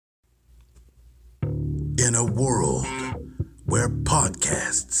In a world where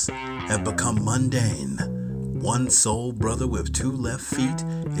podcasts have become mundane, one soul brother with two left feet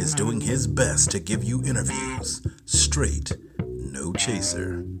is doing his best to give you interviews straight, no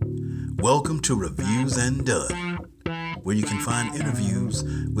chaser. Welcome to Reviews and Done, where you can find interviews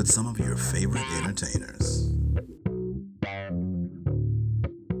with some of your favorite entertainers.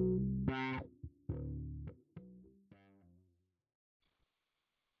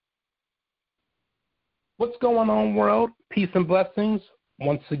 What's going on, world? Peace and blessings.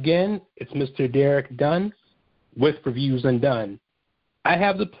 Once again, it's Mr. Derek Dunn with Reviews and Done. I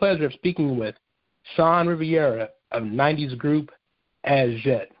have the pleasure of speaking with Shawn Rivera of 90s group As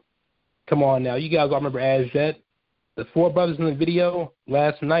Yet. Come on now, you guys all remember As Yet? The four brothers in the video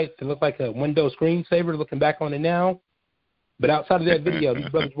last night, they look like a Windows screensaver looking back on it now. But outside of that video, these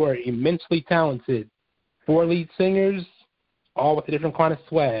brothers were immensely talented. Four lead singers, all with a different kind of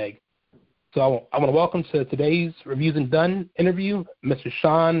swag. So I want to welcome to today's Reviews and Done interview, Mr.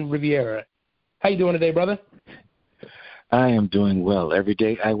 Shawn Rivera. How you doing today, brother? I am doing well. Every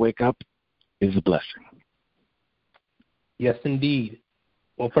day I wake up is a blessing. Yes, indeed.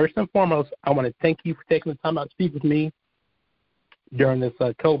 Well, first and foremost, I want to thank you for taking the time out to speak with me during this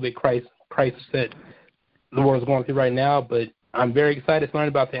COVID crisis that the world is going through right now. But I'm very excited to learn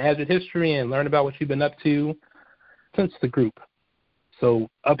about the As Yet history and learn about what you've been up to since the group. So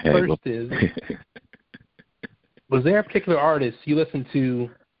was there a particular artist you listened to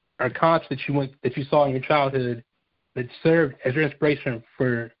or concert that you saw in your childhood that served as your inspiration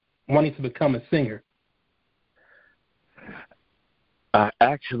for wanting to become a singer?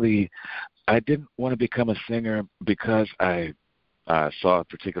 Actually, I didn't want to become a singer because I saw a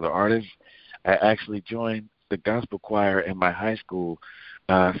particular artist. I actually joined the gospel choir in my high school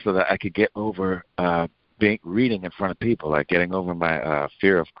so that I could get over reading in front of people, like getting over my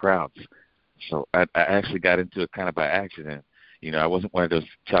fear of crowds. So I actually got into it kind of by accident. You know, I wasn't one of those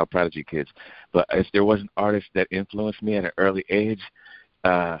child prodigy kids. But if there was an artist that influenced me at an early age,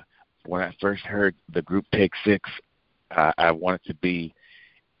 when I first heard the group Take Six, I wanted to be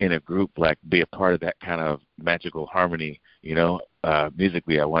in a group, like be a part of that kind of magical harmony, you know.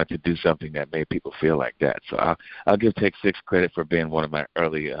 Musically, I wanted to do something that made people feel like that. So I'll give Take Six credit for being one of my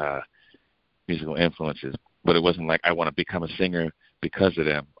early musical influences, but it wasn't like I want to become a singer because of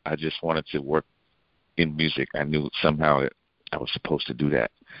them. I just wanted to work in music. I knew somehow that I was supposed to do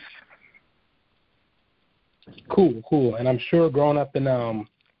that. Cool. And I'm sure growing up in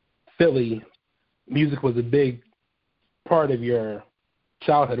Philly, music was a big part of your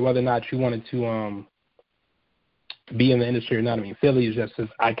childhood, whether or not you wanted to be in the industry or not. I mean, Philly is just as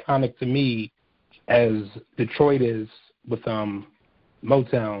iconic to me as Detroit is with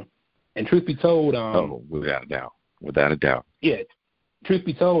Motown. And truth be told, without a doubt. Yeah, truth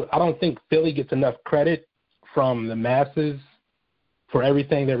be told, I don't think Philly gets enough credit from the masses for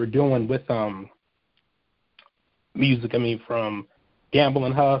everything they were doing with music. I mean, from Gamble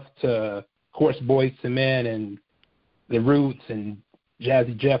and Huff to Horse Boys to Men and The Roots and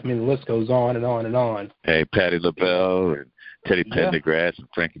Jazzy Jeff. I mean, the list goes on and on and on. Hey, Patti LaBelle and Teddy Pendergrass and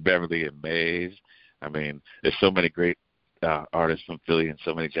Frankie Beverly and Mays. I mean, there's so many great artists from Philly in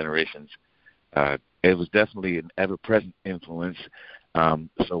so many generations. It was definitely an ever-present influence.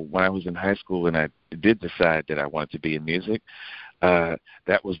 So when I was in high school and I did decide that I wanted to be in music,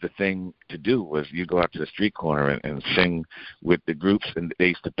 that was the thing to do, was you go out to the street corner and sing with the groups, and they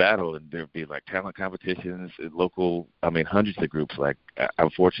used to battle, and there'd be like talent competitions, local, hundreds of groups. Like, I'm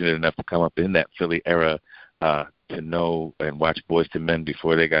fortunate enough to come up in that Philly era to know and watch Boyz II Men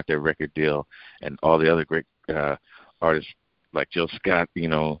before they got their record deal, and all the other great artists like Jill Scott, you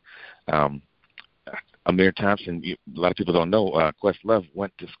know, Amir Thompson. A lot of people don't know Questlove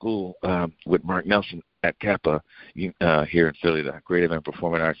went to school with Mark Nelson at Kappa here in Philly, the Creative and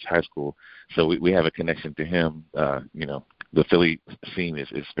Performing Arts High School. So we have a connection to him. You know, the Philly scene is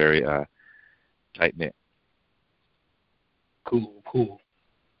very tight-knit. Cool.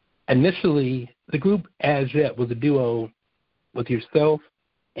 Initially, the group As Yet was a duo with yourself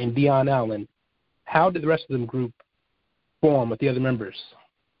and Dion Allen. How did the rest of the group form with the other members?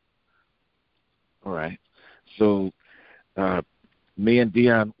 All right. So me and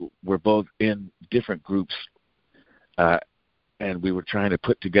Dion were both in different groups, and we were trying to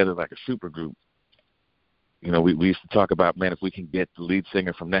put together like a super group. You know, we used to talk about, man, if we can get the lead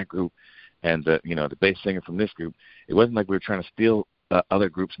singer from that group and the bass singer from this group. It wasn't like we were trying to steal other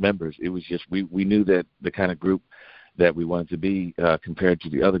groups' members. It was just we knew that the kind of group that we wanted to be compared to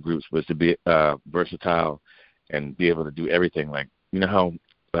the other groups was to be versatile and be able to do everything. Like, you know how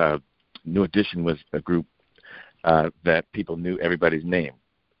New Edition was a group that people knew everybody's name.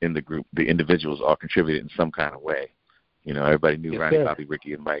 in the group, the individuals all contributed in some kind of way. You know, everybody knew Ronnie, sir. Bobby,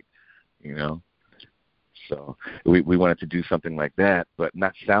 Ricky, and Mike. You know, so we wanted to do something like that, but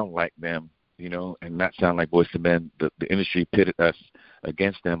not sound like them. You know, and not sound like Boyz II Men. The industry pitted us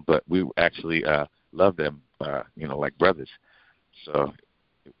against them, but we actually loved them. You know, like brothers. So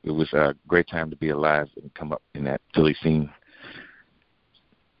it was a great time to be alive and come up in that Philly scene.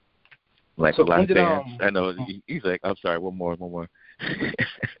 Like so a lot of bands. I know. He's like, I'm sorry, one more. Go ahead.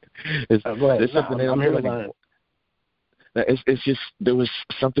 There's something I'm here to learn. It's just there was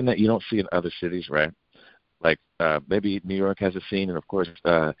something that you don't see in other cities, right? Like maybe New York has a scene, and of course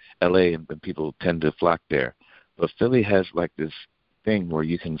L.A. and people tend to flock there. But Philly has like this thing where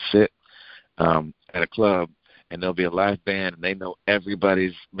you can sit at a club and there'll be a live band and they know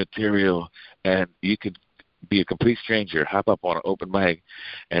everybody's material, and you could be a complete stranger, hop up on an open mic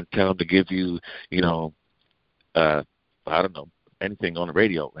and tell them to give you, you know, I don't know, anything on the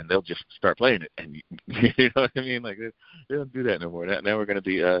radio, and they'll just start playing it. And you know what I mean? Like they don't do that no more. Now we're going to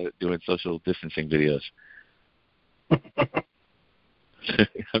be doing social distancing videos.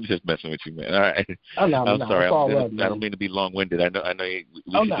 I'm just messing with you, man. All right. I'm sorry. I don't mean to be long-winded. I know. We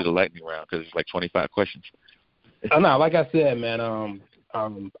should do the lightning round because it's like 25 questions. No, like I said, man.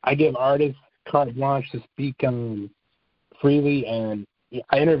 I give artists carte blanche to speak freely, and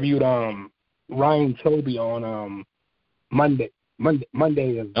I interviewed Ryan Toby on Monday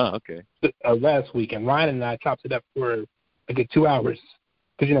of last week, and Ryan and I chopped it up for like 2 hours.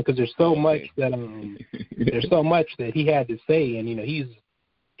 Because there's so much that he had to say, and he's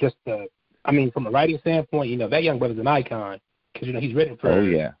just from a writing standpoint, that young brother's an icon because he's written for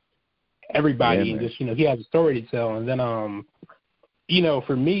everybody, and just he has a story to tell. And then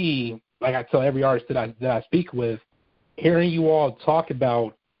for me, like I tell every artist that I speak with, hearing you all talk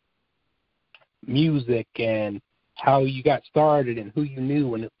about music and how you got started and who you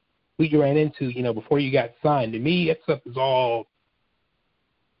knew and who you ran into, before you got signed, to me that stuff is all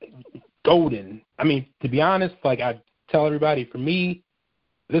golden. To be honest, like I tell everybody, for me,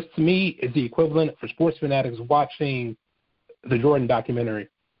 this to me is the equivalent for sports fanatics watching the Jordan documentary,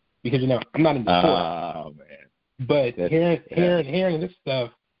 because I'm not into sports. Oh man! But hearing this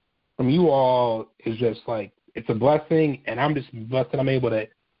stuff from you all is just like, it's a blessing, and I'm just blessed that I'm able to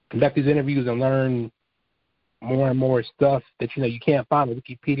conduct these interviews and learn more and more stuff that you can't find on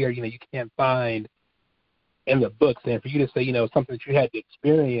Wikipedia, or you can't find in the books. And for you to say, something that you had to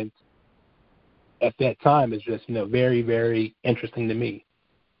experience at that time is just, very, very interesting to me.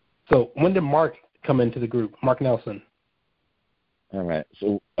 So when did Mark come into the group, Mark Nelson? All right.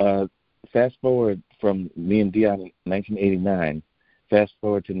 So fast forward from me and Dion in 1989, fast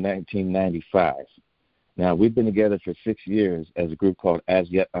forward to 1995. Now, we've been together for 6 years as a group called As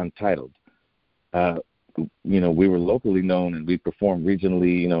Yet Untitled. We were locally known, and we performed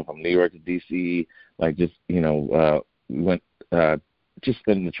regionally, from New York to D.C., like just, we went just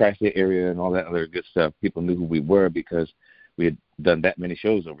in the tri-state area and all that other good stuff. People knew who we were because we had done that many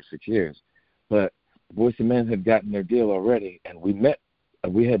shows over 6 years. But Boyz II Men had gotten their deal already, and we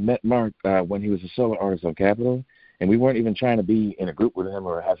had met Mark when he was a solo artist on Capitol, and we weren't even trying to be in a group with him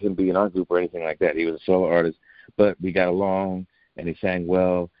or have him be in our group or anything like that. He was a solo artist, but we got along, and he sang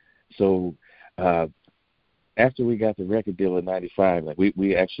well. So after we got the record deal in 95, like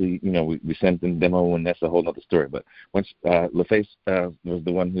we actually, we sent them demo, and that's a whole other story. But once LaFace was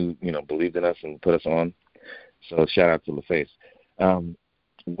the one who, believed in us and put us on, so shout out to LaFace.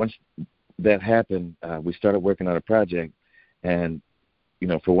 Once that happened, we started working on a project, and,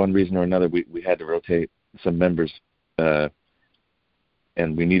 for one reason or another, we had to rotate some members, and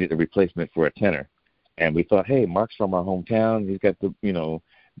we needed a replacement for a tenor. And we thought, hey, Mark's from our hometown. He's got we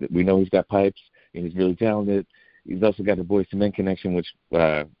know he's got pipes, and he's really talented. He's also got the Boyz II Men connection, which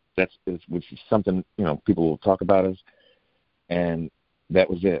is something people will talk about us. And that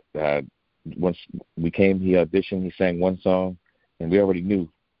was it. Once we came, he auditioned, he sang one song, and we already knew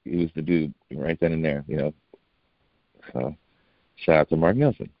he was the dude right then and there. So shout out to Mark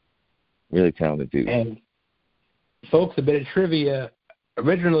Nelson, really talented dude. And folks, a bit of trivia: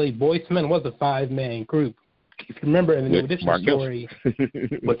 originally, Boyz II Men was a 5-man group. If you remember in the New Edition story,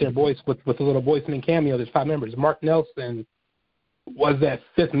 with their voice, with the little Boyz II Men cameo, there's 5 members. Mark Nelson was that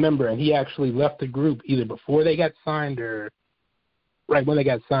 5th member, and he actually left the group either before they got signed or right when they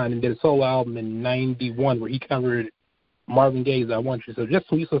got signed, and did a solo album in '91 where he covered Marvin Gaye's "I Want You." So just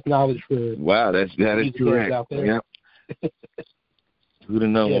some useless knowledge for that is correct. Out there. Yep. Who'd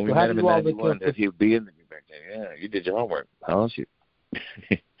have known when we met him in '91 that he would be in the group back then? Yeah, you did your homework. How else you?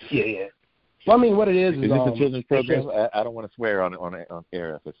 Yeah. Well, what it is this a children's program? I don't want to swear on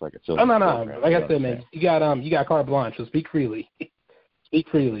air if it's like a children's program. No. Like I said, man, you got carte blanche, so speak freely. Speak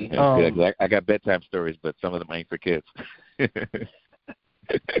freely. I got bedtime stories, but some of them ain't for kids.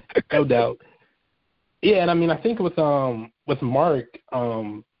 No doubt. Yeah, and I mean, I think with Mark,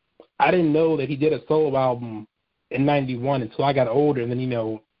 I didn't know that he did a solo album in '91 until I got older, and then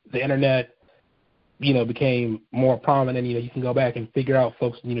the internet, became more prominent. You can go back and figure out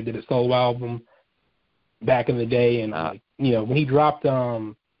folks did a solo album back in the day, and when he dropped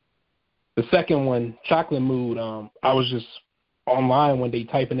the second one, Chocolate Mood, I was just online one day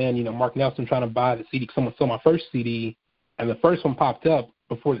typing in Mark Nelson trying to buy the CD. Someone stole my first CD, and the first one popped up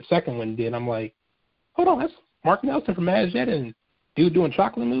before the second one did. I'm like, hold on, that's Mark Nelson from Azjet, and dude doing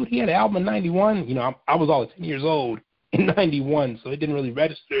Chocolate Mood. He had an album in '91. I was all 10 years old in '91, so it didn't really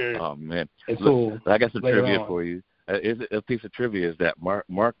register. Oh man, until I got some trivia on. for you. A piece of trivia is that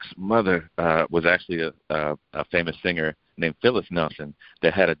Mark's mother was actually a famous singer named Phyllis Nelson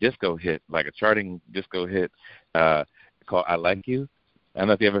that had a disco hit, like a charting disco hit called "I Like You." I don't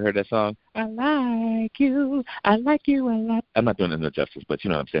know if you ever heard that song. I like you, I like you, I like. I'm not doing it no justice, but you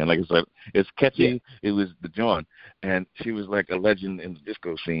know what I'm saying. Like it's catchy. Yeah. It was the John, and she was like a legend in the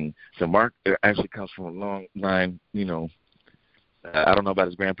disco scene. So Mark actually comes from a long line. I don't know about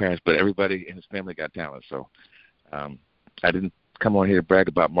his grandparents, but everybody in his family got talent. So I didn't come on here to brag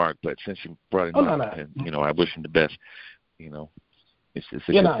about Mark, but since you brought him up, and I wish him the best. It's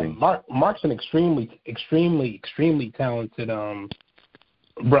a good thing. Mark's an extremely talented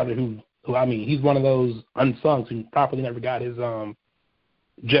brother who I mean, he's one of those unsung who probably never got his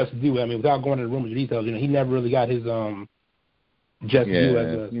just due. I mean, without going into the room of details, he never really got his just due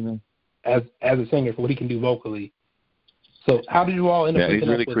as a singer for what he can do vocally. So how did you all end up picking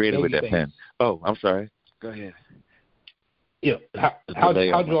up with creative with that pen. Oh, I'm sorry. Go ahead. Yeah. How did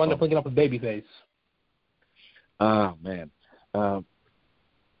you all end up linking up with Babyface? Oh man.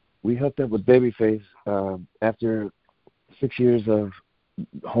 We hooked up with Babyface after 6 years of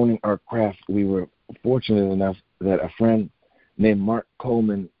honing our craft. We were fortunate enough that a friend named Mark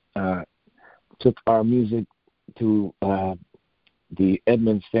Coleman took our music to the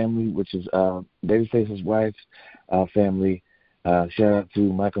Edmonds family, which is Babyface's wife's family. Shout out to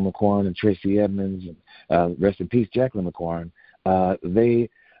Michael McQuarrie and Tracy Edmonds, and rest in peace, Jacqueline McQuarrie. They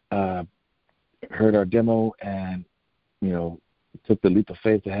heard our demo and took the leap of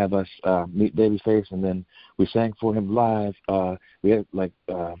faith to have us meet Babyface, and then we sang for him live. We had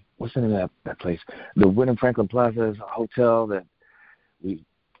what's the name of that place? The Wyndham Franklin Plaza is a hotel that we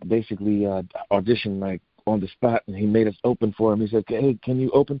basically auditioned on the spot, and he made us open for him. He said, "Hey, can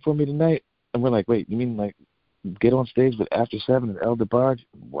you open for me tonight?" And we're like, "Wait, you mean get on stage with After 7 and El DeBarge?"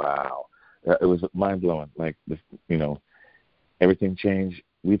 Wow, it was mind blowing. Everything changed.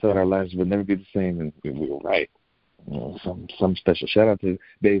 We thought our lives would never be the same, and we were right. Some special shout out to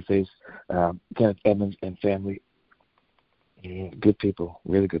Babyface, Kenneth Edmonds and family. Good people,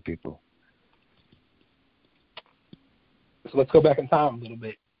 really good people. So let's go back in time a little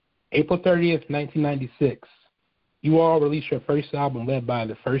bit. April 30th, 1996. You all released your first album led by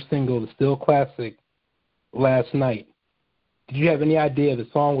the first single, the still classic, Last Night. Did you have any idea the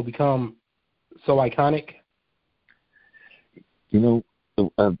song would become so iconic?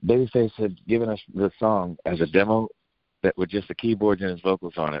 Babyface had given us the song as a demo that with just the keyboards and his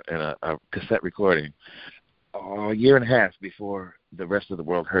vocals on it and a cassette recording a year and a half before the rest of the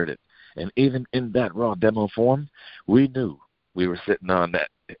world heard it. And even in that raw demo form, we knew we were sitting on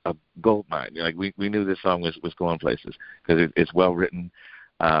a gold mine. We knew this song was going places because it's well written.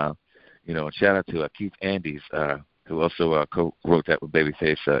 And shout out to Keith Andes, who also co-wrote that with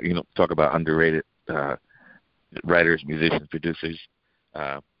Babyface. Talk about underrated writers, musicians, producers.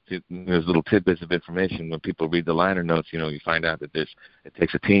 There's little tidbits of information when people read the liner notes. You find out that it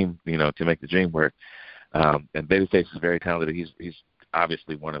takes a team, to make the dream work. And Babyface is very talented. He's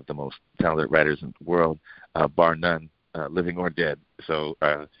obviously one of the most talented writers in the world, bar none, living or dead. So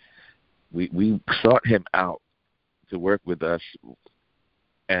we sought him out to work with us,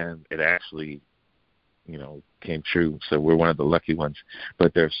 and it actually, came true. So we're one of the lucky ones.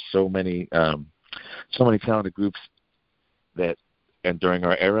 But there's so many talented groups and during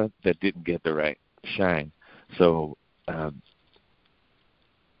our era that didn't get the right shine. So at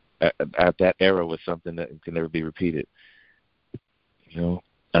that era was something that can never be repeated. I know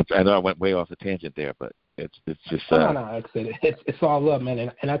I went way off the tangent there, but it's just no. It's all love,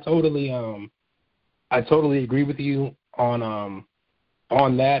 man, and I totally agree with you on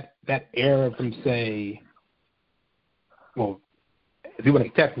that era from, say, well, if you want to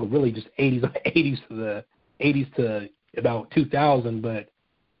get technical, really just 80s to about 2000, but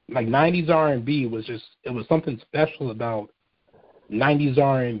 90s R&B was something special about 90s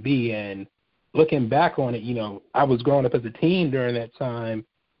R&B, and looking back on it, I was growing up as a teen during that time.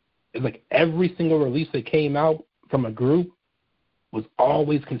 It's like every single release that came out from a group was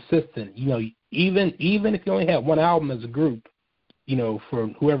always consistent. Even if you only had one album as a group, for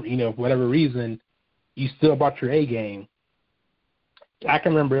whoever, for whatever reason, you still brought your A game. I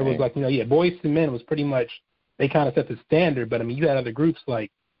can remember it was like, Boys II Men was pretty much, they kind of set the standard, but I mean, you had other groups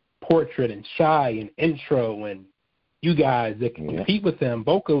like Portrait and Shy and Intro and you guys that could compete with them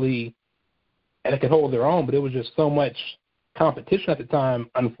vocally and that could hold their own, but it was just so much competition at the time.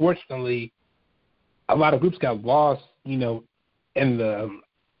 Unfortunately, a lot of groups got lost, in the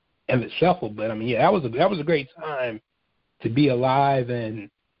shuffle. But I mean, that was a great time to be alive. And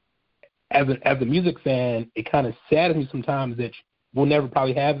as a music fan, it kind of saddens me sometimes that we'll never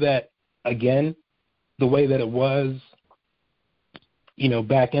probably have that again, the way that it was,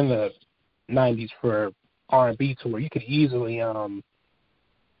 back in the 90s for R&B, to where you could easily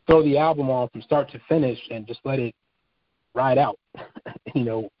throw the album on from start to finish and just let it ride out.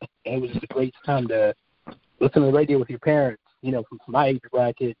 And it was just a great time to listen to the radio with your parents, from my age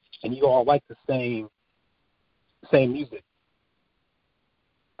bracket, and you all like the same music.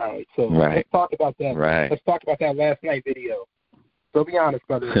 All right, so let's talk about that. Right. Let's talk about that last night video. So be honest,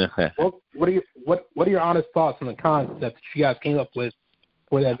 brother. what are your honest thoughts on the concept that you guys came up with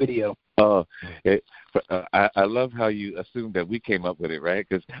for that video? I love how you assumed that we came up with it, right?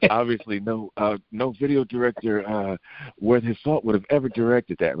 Because obviously no video director worth his salt would have ever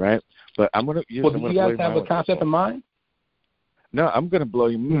directed that, right? But I'm gonna. Do you guys have a concept in mind? No, I'm gonna blow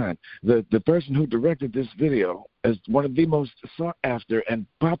your mind. The person who directed this video is one of the most sought after and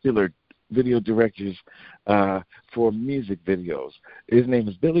popular video directors for music videos. His name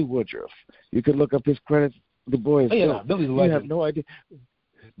is Billy Woodruff. You could look up his credits. The boy is Billy's a legend. You have no idea.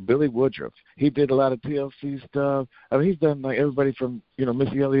 Billy Woodruff. He did a lot of TLC stuff. I mean, he's done like everybody from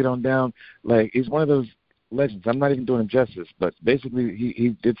Missy Elliott on down. Like, he's one of those legends. I'm not even doing him justice, but basically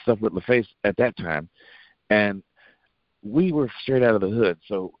he did stuff with LaFace at that time, and we were straight out of the hood.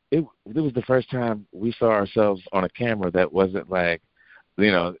 So it was the first time we saw ourselves on a camera that wasn't like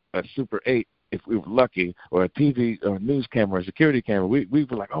a Super 8 if we were lucky, or a TV or a news camera or a security camera. We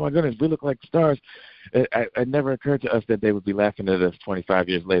were like, oh my goodness, we look like stars. It never occurred to us that they would be laughing at us 25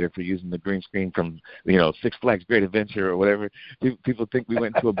 years later for using the green screen from Six Flags Great Adventure or whatever. People think we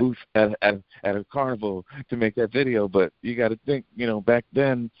went into a booth at a carnival to make that video, but you got to think, back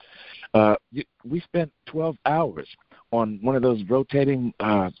then we spent 12 hours on one of those rotating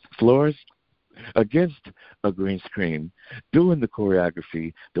floors against a green screen, doing the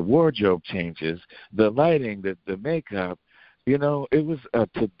choreography, the wardrobe changes, the lighting, the makeup. It was a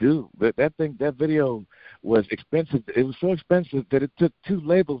to-do. That video was expensive. It was so expensive that it took two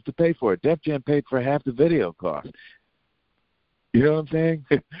labels to pay for it. Def Jam paid for half the video cost. You know what I'm saying?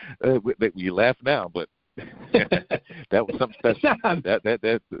 You laugh now, but that was something special.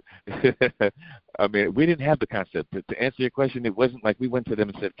 I mean, we didn't have the concept. To answer your question, it wasn't like we went to them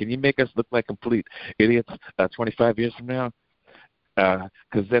and said, "Can you make us look like complete idiots 25 years from now?"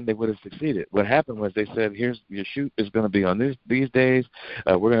 Because then they would have succeeded. What happened was they said, "Here's your shoot is going to be on these days.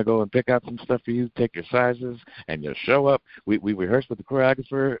 We're going to go and pick out some stuff for you, take your sizes, and you'll show up." We rehearsed with the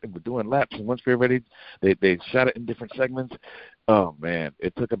choreographer, and we're doing laps. And once we were ready, they shot it in different segments. Oh man,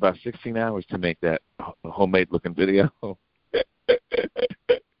 it took about 16 hours to make that homemade looking video.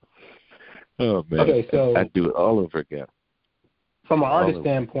 Oh man, okay, so I'd do it all over again. From an artist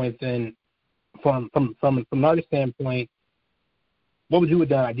standpoint, then, from an artist standpoint, what would you have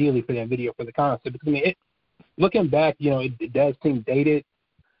done ideally for that video, for the concept? Because I mean, looking back, it does seem dated,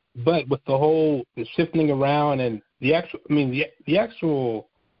 but with the shifting around and the actual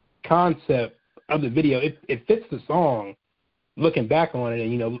concept of the video, it fits the song. Looking back on it,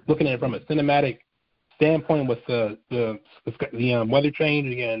 and looking at it from a cinematic standpoint with the weather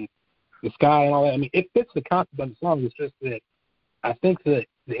change and the sky and all that, I mean, it fits the concept of the song. It's just that I think that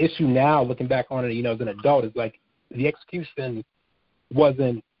the issue now, looking back on it, as an adult, is like the execution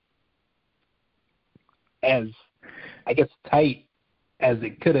wasn't as, I guess, tight as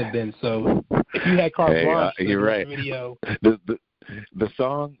it could have been. So if you had carte blanche for the video, the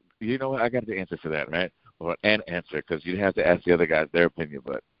song, I got the answer for that, right? Or an answer, because you'd have to ask the other guys their opinion.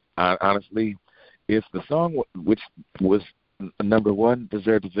 But honestly, if the song, which was number one,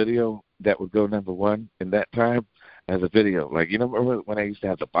 deserved a video, that would go number one in that time as a video. Like, remember when I used to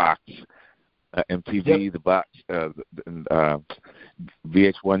have the box, MTV, yep. The box,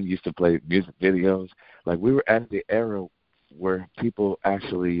 VH1 used to play music videos. Like, we were at the era where people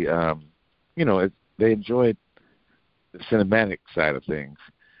actually, they enjoyed the cinematic side of things.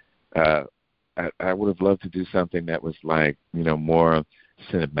 I would have loved to do something that was like, more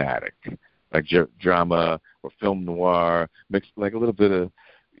cinematic. like drama or film noir, mixed like a little bit of,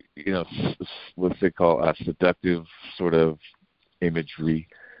 what's they call seductive sort of imagery,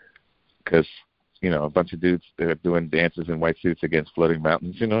 because a bunch of dudes that are doing dances in white suits against floating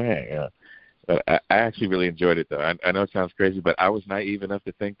mountains. But I actually really enjoyed it, though. I know it sounds crazy, but I was naive enough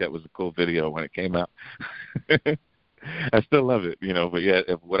to think that was a cool video when it came out. I still love it, But yeah,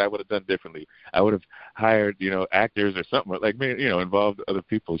 what I would have done differently, I would have hired, actors or something like me, involved other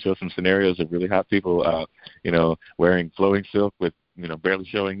people, show some scenarios of really hot people, wearing flowing silk with, barely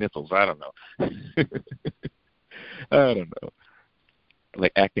showing nipples. I don't know. I don't know.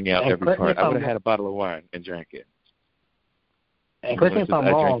 Like acting out every part. I would have had a bottle of wine and drank it. And correct me if I'm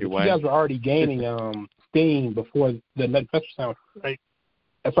wrong, but you guys were already gaining steam before the Nutty Professor sound, right?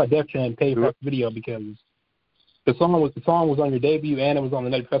 That's why Def Jam paid for that video, because the song was on your debut and it was on the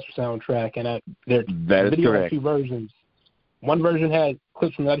Nutty Professor soundtrack, and their video had 2 versions. One version had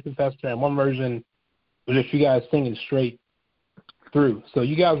clips from the Nutty Professor, and one version was just you guys singing straight through. So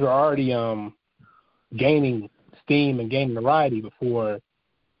you guys were already gaining steam and gaining variety before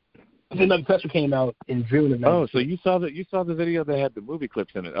the Nutty Professor came out in June of 1996. Oh, so you saw the video that had the movie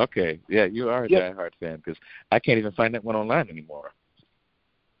clips in it. Okay, yeah, you are a diehard fan, because I can't even find that one online anymore.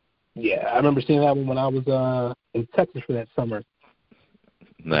 Yeah, I remember seeing that one when I was in Texas for that summer.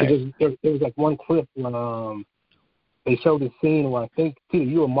 Nice. There was like one clip when they showed the scene where I think Peter,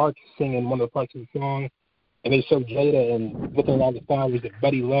 you or Mark singing one of the parts of the song, and they showed Jada and looking around the flowers that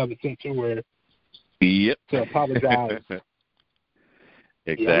Buddy Love sent to her. Yep. To apologize.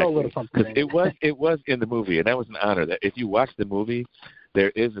 Exactly. Because it was in the movie, and that was an honor. That if you watch the movie,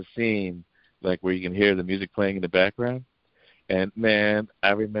 there is a scene like where you can hear the music playing in the background, and man,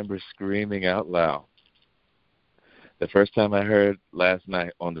 I remember screaming out loud. The first time I heard last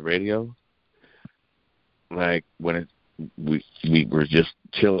night on the radio, like when we were just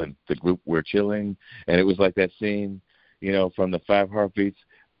chilling, the group were chilling, and it was like that scene, from the 5 Heartbeats.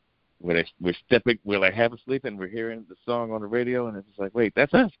 Where we're stepping, we're like half asleep, and we're hearing the song on the radio, and it's like, wait,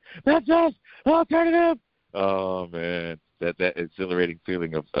 that's us! Oh, turn it up! Oh man, that exhilarating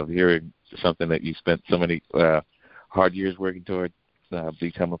feeling of hearing something that you spent so many hard years working toward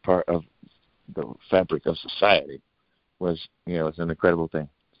become a part of the fabric of society was, it's an incredible thing.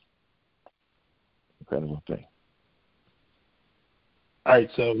 Incredible thing. All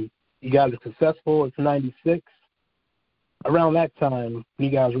right, so you guys are successful. It's 96. Around that time, when you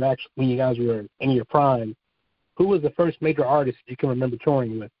guys were in your prime, who was the first major artist you can remember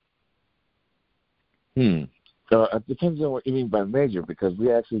touring with? It depends on what you mean by major, because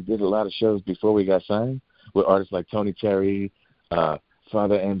we actually did a lot of shows before we got signed with artists like Tony Terry,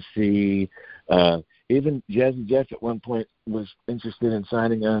 Father MC, even Jazzy Jeff at one point was interested in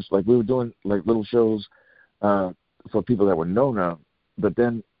signing us. Like we were doing like little shows for people that were known now, but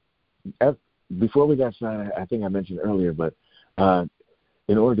then before we got signed, I think I mentioned earlier, but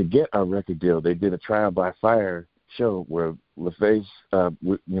in order to get our record deal, they did a trial by fire show where LaFace,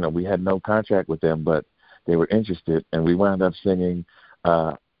 we had no contract with them, but they were interested, and we wound up singing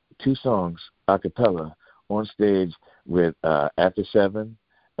 2 songs a cappella on stage with After 7,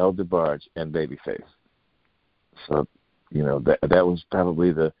 El DeBarge, and Babyface. So, that was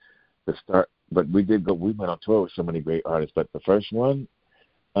probably the start. But we went on tour with so many great artists, but the first one,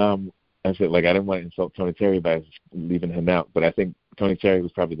 I said, I didn't want to insult Tony Terry by leaving him out, but I think Tony Terry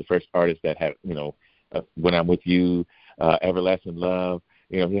was probably the first artist that had, When I'm With You, Everlasting Love.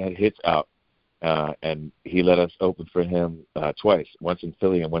 He had hits out, and he let us open for him twice, once in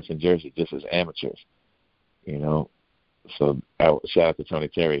Philly and once in Jersey, just as amateurs. So shout out to Tony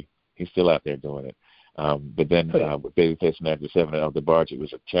Terry. He's still out there doing it. But then with Babyface and After 7 and El DeBarge, it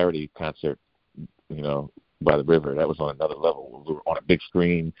was a charity concert, by the river. That was on another level. We were on a big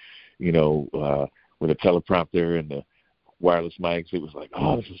screen, with a teleprompter and the wireless mics. It was like,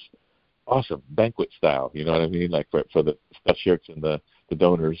 oh, this is awesome, banquet style. You know what I mean? Like for the stuffed shirts and the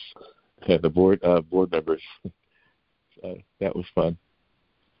donors, the board members. That was fun.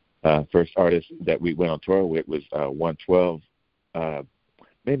 First artist that we went on tour with was 112.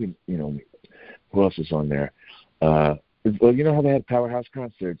 Maybe who else is on there? Well, you know how they had Powerhouse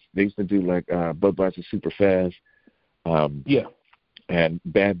concerts? They used to do like Budweiser Super Fast. Yeah. And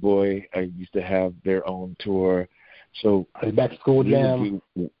Bad Boy used to have their own tour. So Back to School Jam.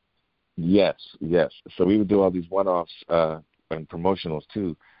 Yes. So we would do all these one-offs and promotionals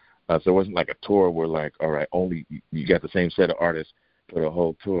too. So it wasn't like a tour where like, all right, only you got the same set of artists for the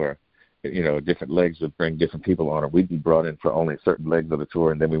whole tour. Different legs would bring different people on, or we'd be brought in for only certain legs of the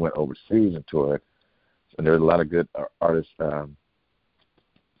tour, and then we went overseas and toured. And there were a lot of good artists,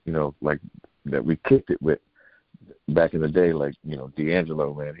 like that we kicked it with back in the day, like,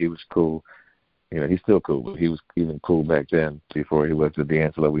 D'Angelo, man, he was cool. he's still cool, but he was even cool back then before he was the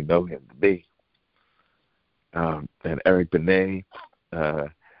D'Angelo we know him to be. And Eric Benet,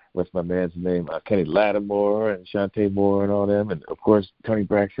 what's my man's name? Kenny Lattimore and Shantae Moore and all them, and of course Tony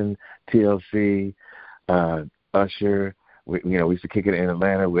Braxton, TLC, Usher. We used to kick it in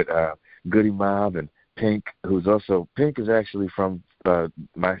Atlanta with Goody Mob and Pink, Pink is actually from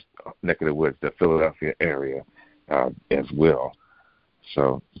my neck of the woods, the Philadelphia area, as well.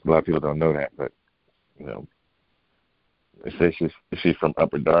 So a lot of people don't know that, but they say she's from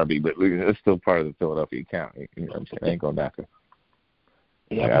Upper Darby, but it's still part of the Philadelphia County. You know what I'm saying? I ain't gonna knock her.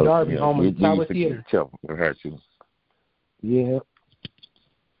 Yeah, Upper Darby, home of the Tower Theater. Chill with her too. Yeah.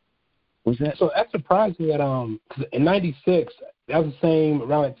 What's that? So that surprised me that in '96, that was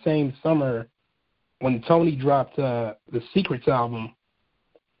around that same summer when Tony dropped the Secrets album.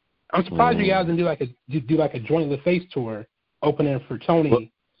 I'm surprised you guys didn't do like a Joint LaFace tour opening for Tony. Well,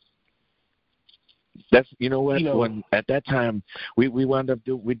 that's when at that time we wound up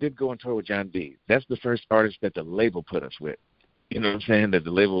we did go on tour with John B. That's the first artist that the label put us with. You know what I'm saying? That the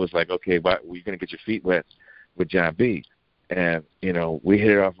label was like, okay, we're gonna get your feet wet with John B. And we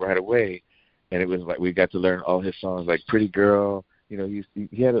hit it off right away, and it was like we got to learn all his songs, like Pretty Girl. He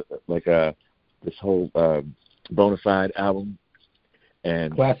had this whole Bonafide album,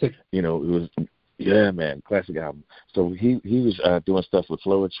 and classic. It was classic album. So he was doing stuff with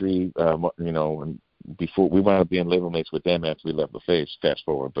Floetry, and before we wound up being label mates with them after we left LaFace. Fast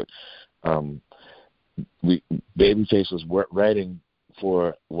forward, but Babyface was writing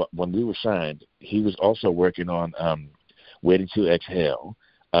for when we were signed. He was also working on Waiting to Exhale,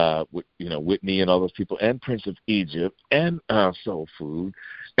 with Whitney and all those people, and Prince of Egypt, and Soul Food,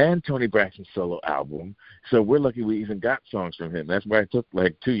 and Tony Braxton's solo album. So we're lucky we even got songs from him. That's why it took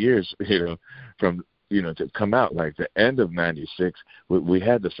like 2 years, from to come out. Like the end of '96, we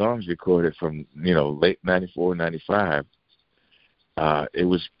had the songs recorded from late '94, '95. It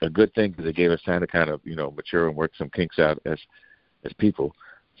was a good thing because it gave us time to kind of mature and work some kinks out as people.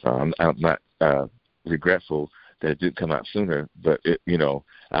 So I'm not regretful that it did come out sooner, but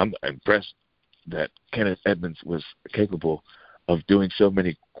I'm impressed that Kenneth Edmonds was capable of doing so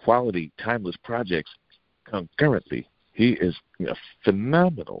many quality, timeless projects concurrently. He is a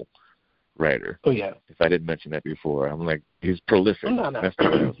phenomenal writer. Oh yeah. If I didn't mention that before, I'm like, he's prolific. No. That's the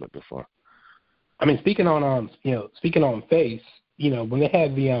word I was looking for. I mean, speaking on Face, when they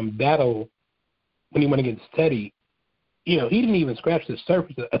had the battle when he went against Teddy, he didn't even scratch the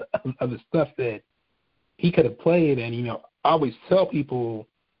surface of the stuff that he could have played. And I always tell people,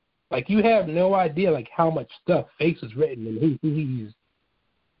 like, you have no idea like how much stuff Face has written and who he's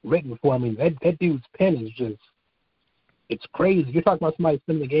written for. I mean, that dude's pen is it's crazy. You're talking about somebody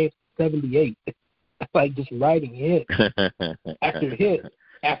spending the game 78, like just writing hit after hit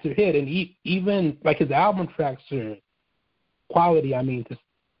after hit, and even like his album tracks are quality. I mean,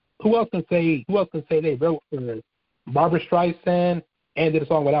 who else can say they wrote for Barbra Streisand and did a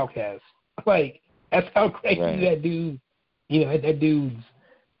song with Outkast? Like, that's how crazy that dude, that dude's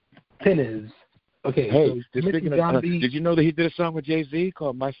pen is. Okay. Hey, so speaking of, did you know that he did a song with Jay-Z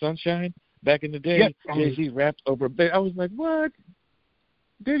called My Sunshine? Back in the day, yep. Jay-Z rapped over a bit. I was like, what?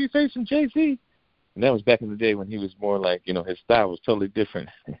 Babyface and Jay-Z? And that was back in the day when he was more like, his style was totally different.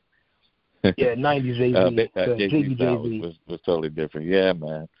 Yeah, 90s Jay-Z. Jay-Z's style was totally different. Yeah,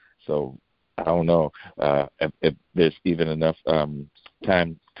 man. So, I don't know if there's even enough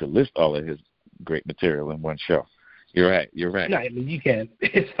time to list all of his great material in one show. You're right. No, I mean, you can.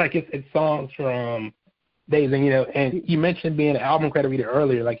 It's like it's songs from days, and you mentioned being an album credit reader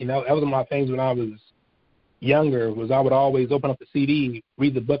earlier. Like, that was one of my things when I was younger, was I would always open up the CD,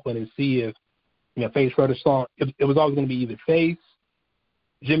 read the booklet, and see if Face wrote a song. It was always going to be either Face,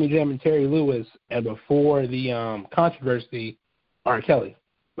 Jimmy Jam, and Terry Lewis, and before the controversy, R. Kelly.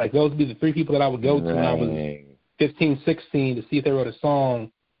 Like, those would be the three people that I would go to when I was 15, 16 to see if they wrote a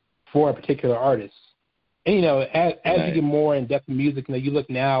song for a particular artist. And, as you get more in depth in music, you look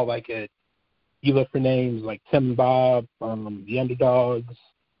now you look for names like Tim and Bob, the Underdogs.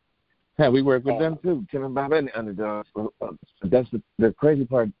 Yeah, we work with them too, Tim and Bob and the Underdogs. That's the crazy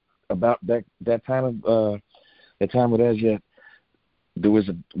part about that time with Ezra. There was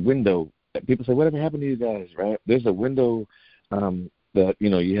a window. People say, whatever happened to you guys, right? There's a window that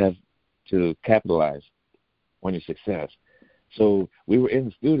you have to capitalize on your success. So we were in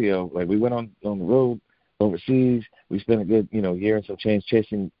the studio, like we went on the road overseas. We spent a good year and some change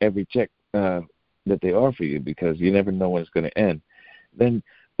chasing every check that they offer you, because you never know when it's going to end. Then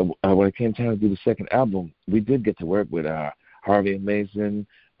when it came time to do the second album, we did get to work with Harvey and Mason,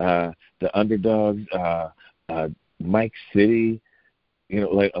 the Underdogs, Mike City,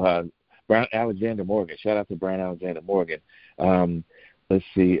 Brian Alexander Morgan. Shout out to Brian Alexander Morgan. Let's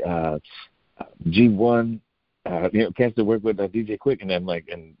see, G1. Chance to work with DJ Quick and them, like,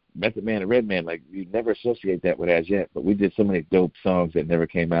 and Method Man and Redman. Like, you never associate that with As Yet, but we did so many dope songs that never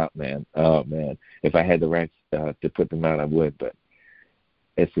came out, man. Oh man, if I had the rights to put them out, I would. But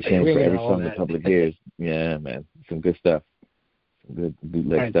it's a shame for every song the public hears. Yeah, man, some good stuff, some good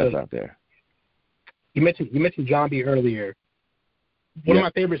bootleg stuff out there. You mentioned John B earlier. One of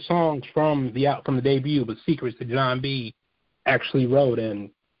my favorite songs from the debut was "Secrets" that John B actually wrote, and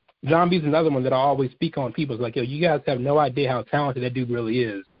John B's another one that I always speak on. People's like, yo, you guys have no idea how talented that dude really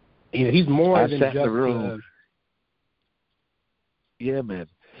is. You know, he's more than just Yeah, man.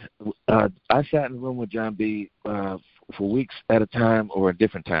 I sat in the room with John B for weeks at a time or at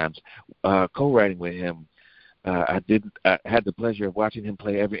different times, co-writing with him. I had the pleasure of watching him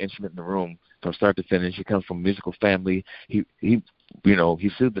play every instrument in the room from start to finish. He comes from a musical family. He sued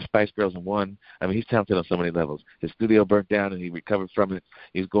the Spice Girls and won. I mean, he's talented on so many levels. His studio burnt down, and he recovered from it.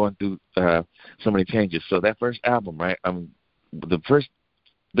 He's going through so many changes. So that first album, right?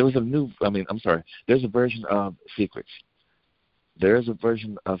 There's a version of Secrets. There is a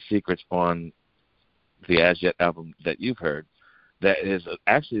version of Secrets on the As Yet album that you've heard that is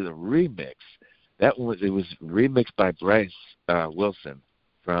actually the remix. It was remixed by Bryce Wilson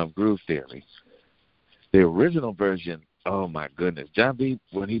from Groove Theory. The original version, oh my goodness. John B,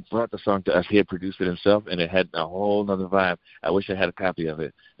 when he brought the song to us, he had produced it himself, and it had a whole other vibe. I wish I had a copy of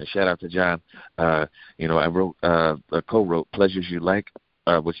it. And shout out to John. I co-wrote Pleasures You Like,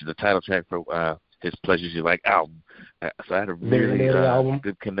 which is the title track for his Pleasures You Like album. So I had a really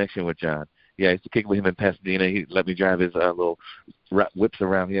good connection with John. Yeah, I used to kick with him in Pasadena. He let me drive his little whips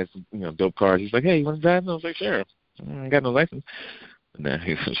around. He had some, dope cars. He's like, hey, you want to drive? And I was like, sure. I got no license. And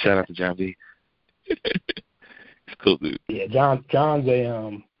then shout out to John B. It's cool, dude. Yeah, John's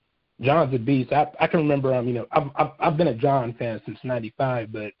a beast. I can remember, I've been a John fan since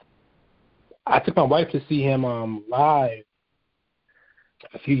 '95, but I took my wife to see him live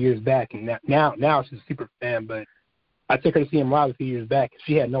a few years back, and now she's a super fan, but I took her to see him live a few years back.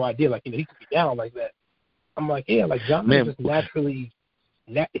 She had no idea, he could be down like that. I'm like, yeah, John is just naturally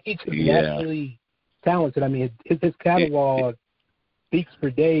talented. I mean, his catalog speaks for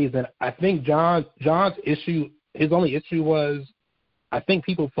days, and I think John's issue, his only issue was, I think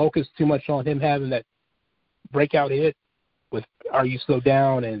people focus too much on him having that breakout hit with "Are You Slow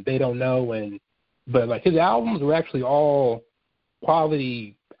Down" and "They Don't Know," but his albums were actually all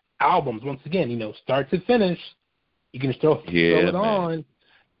quality albums. Once again, start to finish. You can just throw it on,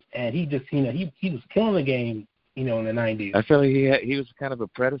 and he just, he was killing the game, in the 90s. I feel like he was kind of a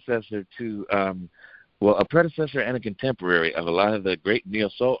predecessor to, a predecessor and a contemporary of a lot of the great neo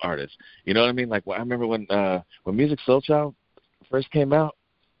soul artists. You know what I mean? I remember when Music Soul Child first came out,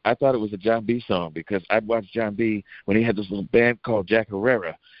 I thought it was a John B song because I'd watched John B when he had this little band called Jack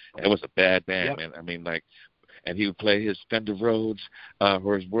Herrera, and it was a bad band, man. I mean, and he would play his Fender Rhodes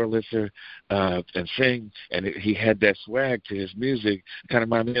or his Wurlitzer and sing, and he had that swag to his music, kind of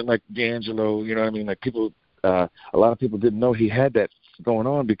reminded me of like D'Angelo, you know what I mean? People, a lot of people didn't know he had that going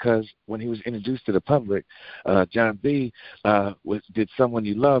on because when he was introduced to the public, John B did "Someone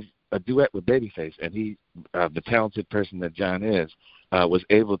You Love," a duet with Babyface, and he, the talented person that John is, was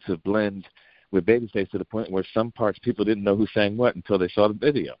able to blend with Babyface to the point where some parts people didn't know who sang what until they saw the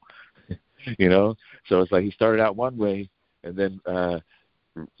video. So it's like he started out one way and then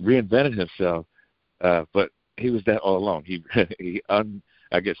reinvented himself, but he was that all along.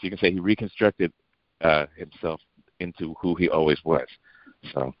 I guess you can say he reconstructed himself into who he always was.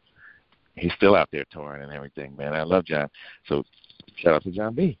 So he's still out there touring and everything, man. I love John. So shout out to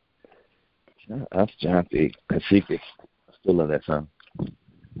John B. Shout out to John B. That's Secrets. I still love that song.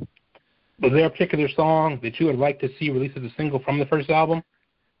 Was there a particular song that you would like to see released as a single from the first album?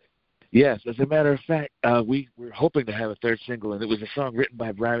 Yes, as a matter of fact, we were hoping to have a third single, and it was a song written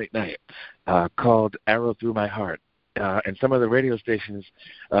by Brian McKnight called "Arrow Through My Heart." And some of the radio stations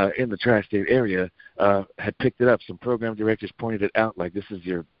in the tri-state area had picked it up. Some program directors pointed it out, like, this is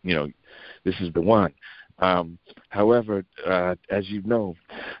this is the one. However, as you know,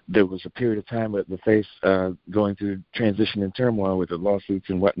 there was a period of time at the Face going through transition and turmoil with the lawsuits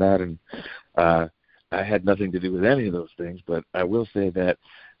and whatnot, and I had nothing to do with any of those things, but I will say that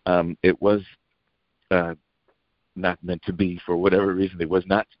it was not meant to be for whatever reason. It was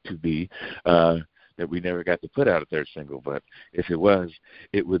not to be that we never got to put out a third single. But if it was,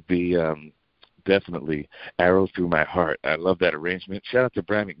 it would be definitely "Arrow Through My Heart." I love that arrangement. Shout out to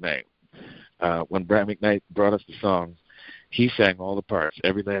Brian McKnight. When Brian McKnight brought us the song, he sang all the parts,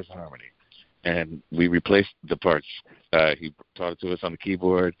 every last harmony, and we replaced the parts. He taught it to us on the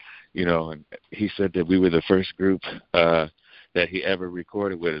keyboard. And he said that we were the first group that he ever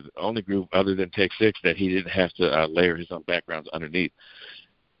recorded with, the only group other than Take Six that he didn't have to layer his own backgrounds underneath.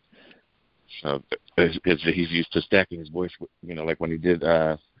 So he's used to stacking his voice, like when he did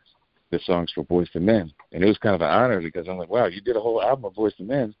the songs for Boyz II Men. And it was kind of an honor because I'm like, wow, you did a whole album of Boyz II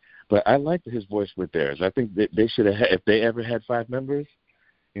Men, but I liked his voice with theirs. I think that they should have had, if they ever had 5 members,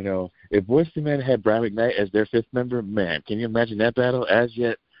 if Boyz II Men had Brian McKnight as their 5th member, man, can you imagine that battle? As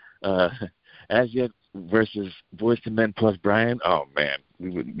Yet versus Boyz II Men plus Brian, oh man, we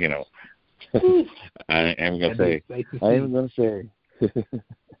would, I ain't gonna say.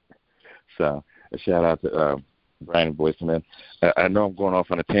 So a shout out to Brian and Boyz II Men. I know I'm going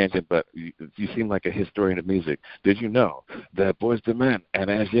off on a tangent, but you seem like a historian of music. Did you know that Boyz II Men and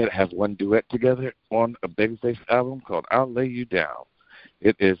As Yet have one duet together on a Babyface album called "I'll Lay You Down"?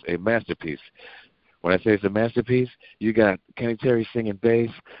 It is a masterpiece. When I say it's a masterpiece, you got Kenny Terry singing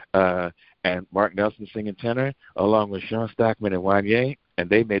bass and Mark Nelson singing tenor, along with Sean Stockman and Wanye, and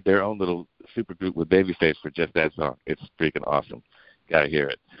they made their own little supergroup with Babyface for just that song. It's freaking awesome. Gotta hear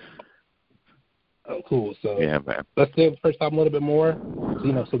it. Oh, cool. So yeah, man. Let's do the first album a little bit more.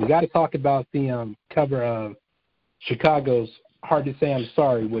 So we got to talk about the cover of Chicago's "Hard to Say I'm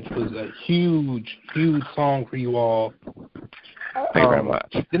Sorry," which was a huge, huge song for you all. Thank you very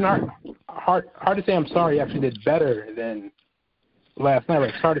much. Didn't Hard to Say I'm Sorry actually did better than last night,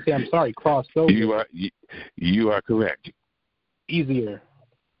 right? Hard to Say I'm Sorry crossed over. You are correct. Easier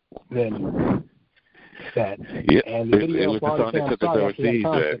than that. Yeah, and the video it was the song that took us overseas.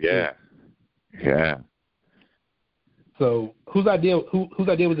 Yeah. So whose idea was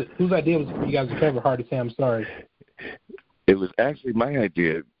it for you guys to cover "Hard to Say I'm Sorry"? It was actually my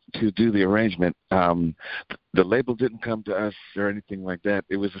idea to do the arrangement. The label didn't come to us or anything like that.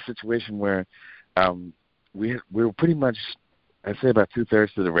 It was a situation where we were pretty much, I'd say about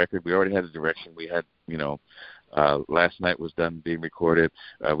 2/3 to the record. We already had a direction. We had, Last Night was done being recorded.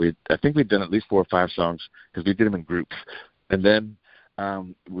 I think we'd done at least 4 or 5 songs because we did them in groups. And then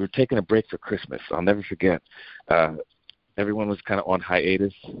we were taking a break for Christmas. I'll never forget. Everyone was kind of on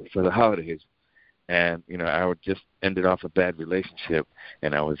hiatus for the holidays. And, I would just ended off a bad relationship,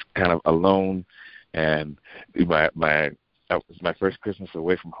 and I was kind of alone. And it was my first Christmas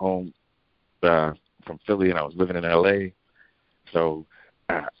away from home from Philly, and I was living in L.A. So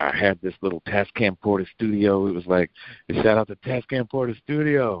I had this little Tascam Porter studio. It was like, shout out to Tascam Porter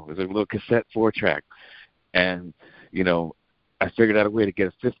Studio. It was a little cassette 4-track. And, I figured out a way to get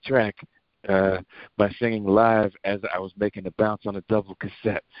a 5th track by singing live as I was making a bounce on a double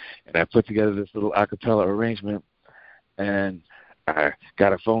cassette. And I put together this little a cappella arrangement, and I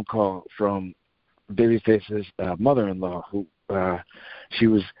got a phone call from Babyface's mother-in-law, who she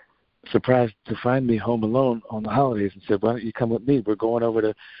was surprised to find me home alone on the holidays, and said, "Why don't you come with me? We're going over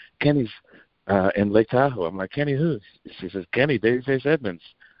to Kenny's in Lake Tahoe." I'm like, "Kenny who?" She says, "Kenny, Babyface Edmonds."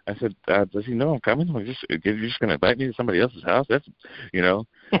 I said, "Does he know I'm coming? You're just going to invite me to somebody else's house?" That's, So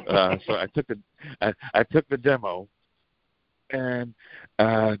I took the demo, and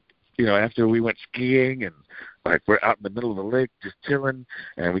after we went skiing and we're out in the middle of the lake just chilling,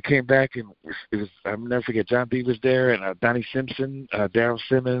 and we came back, and it was, I'll never forget, John B was there, and Donnie Simpson, Daryl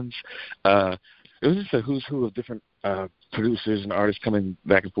Simmons. It was just a who's who of different producers and artists coming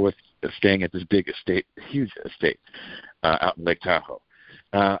back and forth, staying at this big estate, huge estate out in Lake Tahoe.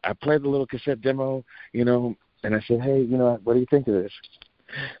 I played the little cassette demo, and I said, "Hey, what do you think of this?"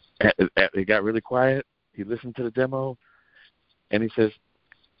 It got really quiet. He listened to the demo, and he says,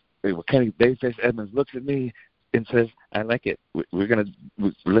 Kenny Babyface Edmonds looks at me and says, "I like it.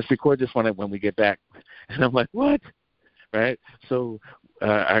 Let's record this one when we get back." And I'm like, "What?" Right? So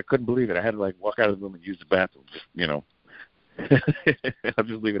I couldn't believe it. I had to walk out of the room and use the bathroom. I'll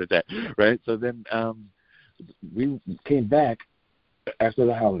just leave it at that. Right? So then we came back after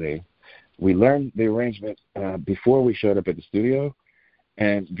the holiday. We learned the arrangement before we showed up at the studio,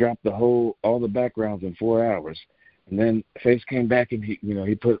 and dropped all the backgrounds in 4 hours. And then Face came back, and he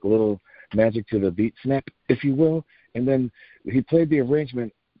put a little magic to the beat snap, if you will. And then he played the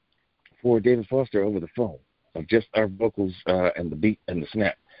arrangement for David Foster over the phone of just our vocals and the beat and the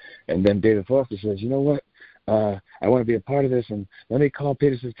snap. And then David Foster says, "You know what? I want to be a part of this, and let me call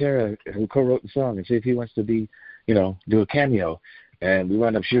Peter Cetera, who co-wrote the song, and see if he wants to be, do a cameo." And we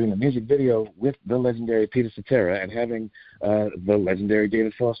wound up shooting a music video with the legendary Peter Cetera and having the legendary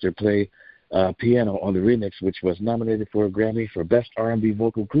David Foster play piano on the remix, which was nominated for a Grammy for Best R&B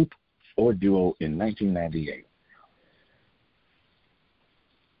Vocal Group or Duo in 1998.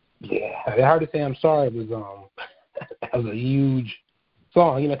 Yeah, Hard to Say I'm Sorry was that was a huge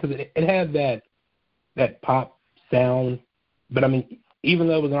song, because it had that pop sound, but even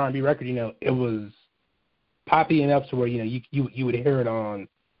though it was an R&B record, it was poppy enough to where, you would hear it on,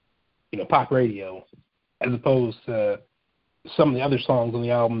 pop radio, as opposed to some of the other songs on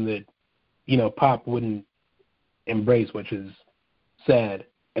the album that, pop wouldn't embrace, which is sad.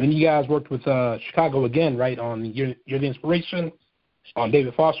 And then you guys worked with Chicago again, right, on You're the Inspiration, on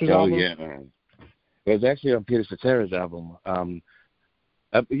David Foster's album? Oh, yeah. It was actually on Peter Cetera's album.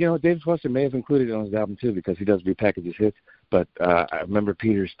 David Foster may have included it on his album, too, because he does repackage his hits. But I remember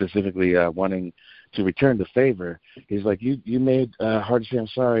Peter specifically wanting to return the favor. He's like, you made Hard to Say I'm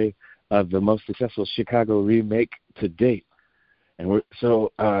Sorry the most successful Chicago remake to date. And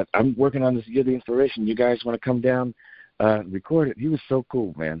I'm working on this You're the Inspiration. You guys want to come down and record it? He was so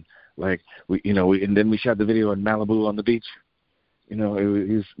cool, man. Like, and then we shot the video in Malibu on the beach. He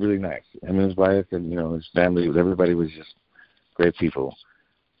was really nice. Him and his wife and, his family, everybody was just great people.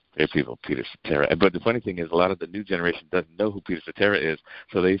 Great people, Peter Cetera. But the funny thing is, a lot of the new generation doesn't know who Peter Cetera is.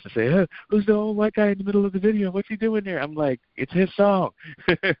 So they used to say, hey, who's the old white guy in the middle of the video? What's he doing there? I'm like, it's his song.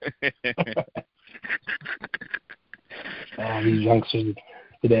 These youngsters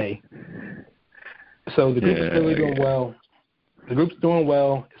today. So the group is really doing well. The group's doing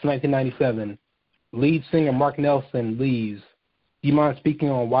well. It's 1997. Lead singer Mark Nelson leaves. Do you mind speaking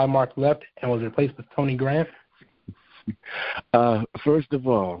on why Mark left and was replaced with Tony Grant? First of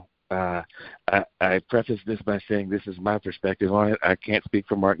all, I preface this by saying this is my perspective on it. I can't speak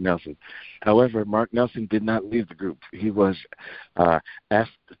for Mark Nelson. However, Mark Nelson did not leave the group. He was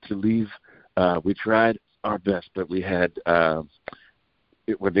asked to leave. We tried our best, but we had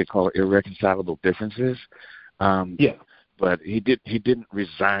what they call irreconcilable differences. Yeah. But he didn't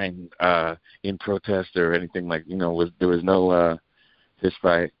resign in protest or anything like there was no fist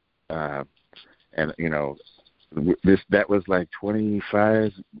fight, and that was like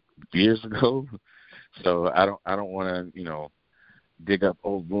 25 years ago. So I don't want to dig up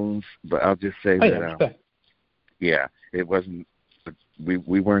old wounds, but I'll just say that it wasn't. We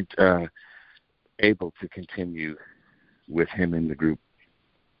weren't able to continue with him in the group.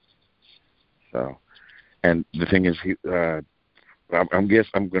 So, and the thing is, I'm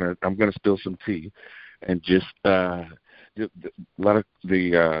gonna spill some tea, and just a lot of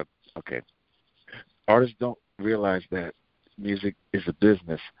the artists don't realize that music is a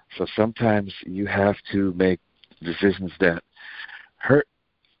business. So sometimes you have to make decisions that hurt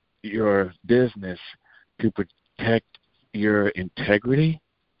your business to protect your integrity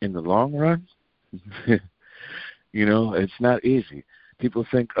in the long run. It's not easy. People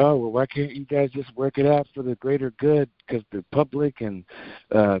think, oh, well, why can't you guys just work it out for the greater good? Because the public and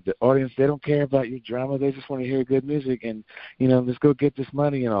the audience, they don't care about your drama. They just want to hear good music and, let's go get this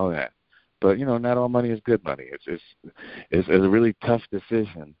money and all that. But, not all money is good money. It's a really tough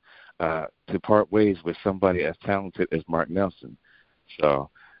decision to part ways with somebody as talented as Mark Nelson. So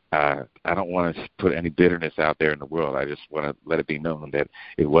I don't want to put any bitterness out there in the world. I just want to let it be known that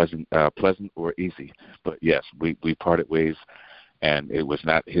it wasn't pleasant or easy. But, yes, we parted ways, and it was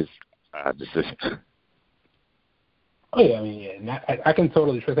not his decision. Oh, yeah, I can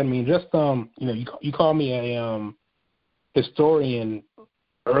totally trust that. Just, you called me a historian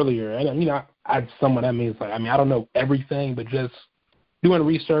earlier, and I somewhat I don't know everything, but just doing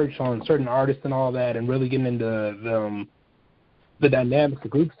research on certain artists and all that, and really getting into the dynamics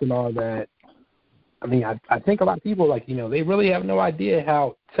of groups and all that. I think a lot of people they really have no idea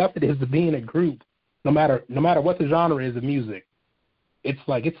how tough it is to be in a group, no matter what the genre is of music. It's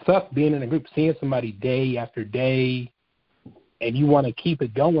tough being in a group, seeing somebody day after day, and you want to keep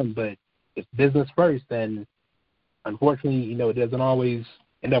it going, but it's business first, and unfortunately, it doesn't always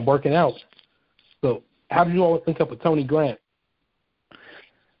end up working out. So how did you all link up with Tony Grant?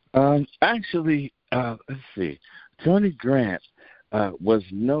 Actually, let's see. Tony Grant was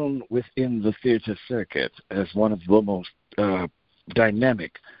known within the theater circuit as one of the most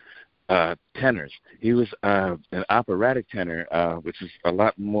dynamic tenors. He was an operatic tenor, which is a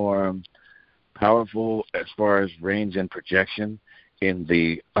lot more powerful as far as range and projection in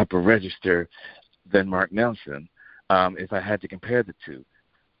the upper register than Mark Nelson, if I had to compare the two.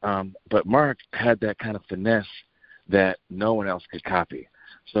 But Mark had that kind of finesse that no one else could copy.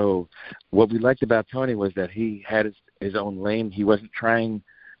 So what we liked about Tony was that he had his own lane. He wasn't trying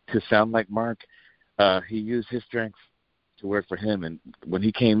to sound like Mark. He used his strengths to work for him. And when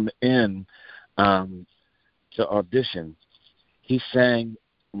he came in to audition, he sang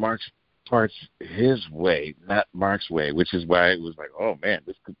Mark's parts his way, not Mark's way, which is why it was like, oh, man,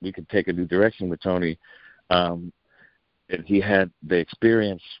 we could take a new direction with Tony. And he had the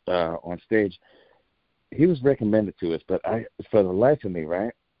experience on stage. He was recommended to us, but for the life of me,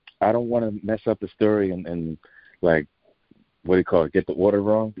 right, I don't want to mess up the story and what do you call it, get the order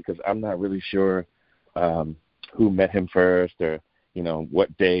wrong, because I'm not really sure who met him first, or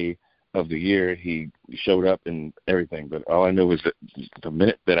what day of the year he showed up and everything. But all I knew was that the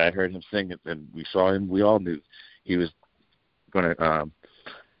minute that I heard him sing it and we saw him, we all knew he was going to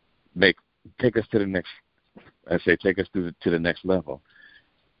take us to the next. Take us to the next level.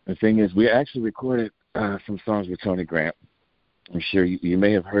 The thing is, we actually recorded some songs with Tony Grant. I'm sure you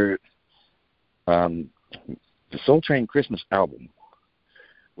may have heard the Soul Train Christmas album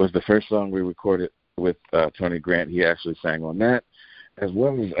was the first song we recorded with Tony Grant. He actually sang on that, as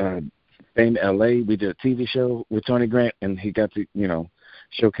well as Fame LA. We did a TV show with Tony Grant, and he got to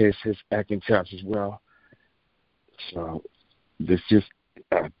showcase his acting chops as well. So there's just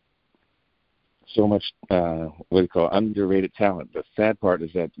so much underrated talent. The sad part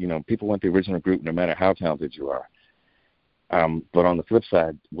is that people want the original group no matter how talented you are. But on the flip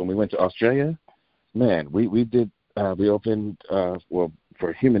side, when we went to Australia, man, we opened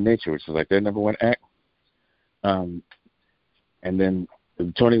for Human Nature, which was like their number one act. And then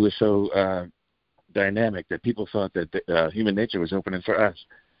Tony was so dynamic that people thought that Human Nature was opening for us.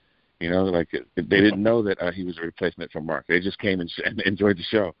 They didn't know that he was a replacement for Mark. They just came and enjoyed the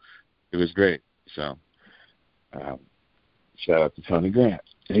show. It was great. So, shout out to Tony Grant.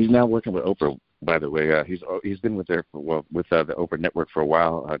 He's now working with Oprah, by the way. He's been with the Oprah Network for a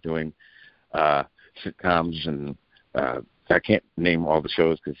while, doing sitcoms, and I can't name all the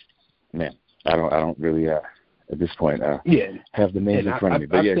shows because, man, I don't really at this point have the names in front of me.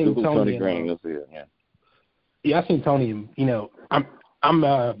 But Google Tony Grant, and you'll see it. Yeah. Yeah, I've seen Tony. I'm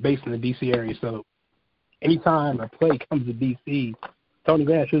based in the D.C. area, so anytime a play comes to D.C., Tony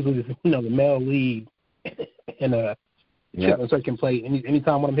Grant's usually the male lead in a certain play.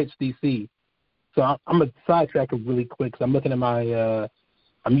 Anytime one of them hits D.C. So I'm going to sidetrack it really quick. So I'm looking at my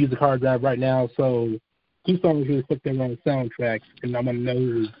music hard drive right now. So 2 songs really quick there on the soundtrack, and I'm going to know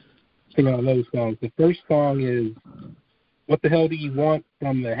who's singing on those songs. The first song is What the Hell Do You Want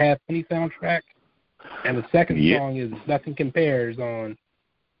from the Half Penny soundtrack. And the second song is Nothing Compares on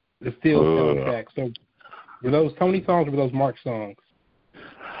the Steel soundtrack. So were those Tony songs or were those Mark songs?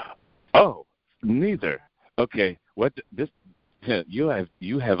 Oh, neither. Okay, you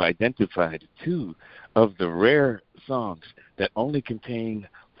have identified 2 of the rare songs that only contain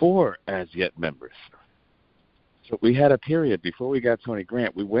 4 as yet members. So we had a period before we got Tony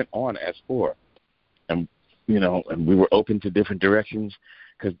Grant. We went on as 4, and and we were open to different directions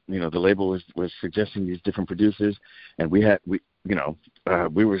because the label was suggesting these different producers, and we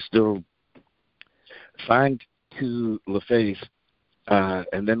were still signed to LaFace.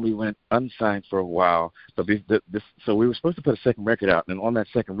 And then we went unsigned for a while. But so we were supposed to put a second record out, and on that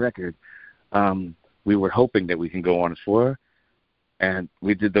second record, we were hoping that we can go on as 4, and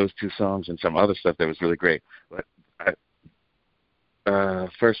we did those 2 songs and some other stuff that was really great. But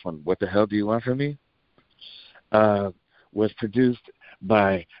first one, What the Hell Do You Want From Me, was produced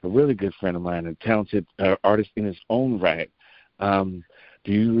by a really good friend of mine, a talented artist in his own right. Do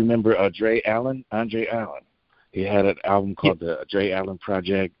you remember Andre Allen? He had an album called the Dre Allen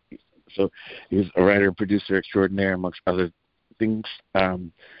Project. So he was a writer and producer extraordinaire, amongst other things.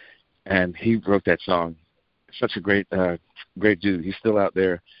 And he wrote that song. Such a great dude. He's still out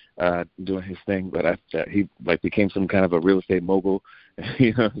there doing his thing, but he became some kind of a real estate mogul,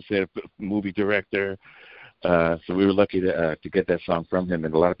 said movie director. So we were lucky to get that song from him.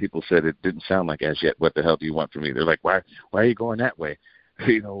 And a lot of people said it didn't sound like As Yet. What the hell do you want from me? They're like, why are you going that way?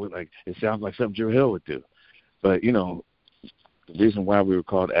 It sounds like something Drew Hill would do. But, the reason why we were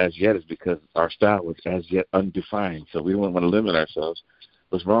called As Yet is because our style was as yet undefined. So we didn't want to limit ourselves.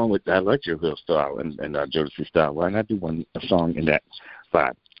 What's wrong with that? I like your Hill style and Jodeci style. Why not do a song in that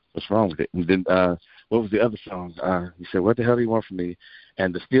vibe? What's wrong with it? And then what was the other song? You said, What the Hell Do You Want From Me?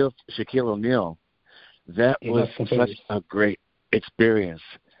 And the Steel Shaquille O'Neal, that was such a great experience.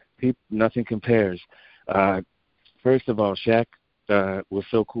 Nothing compares. First of all, Shaq was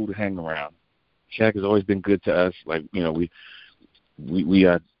so cool to hang around. Shaq has always been good to us. We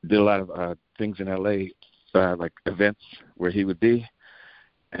did a lot of things in L.A., like events where he would be.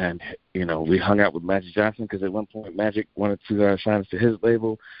 And, we hung out with Magic Johnson because at one point Magic wanted to sign us to his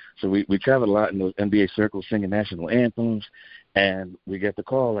label. So we traveled a lot in those NBA circles singing national anthems. And we get the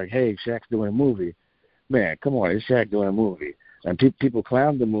call like, hey, Shaq's doing a movie. Man, come on, it's Shaq doing a movie. And people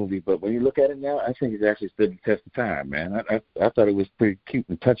clown the movie, but when you look at it now, I think it's actually stood the test of time, man. I thought it was pretty cute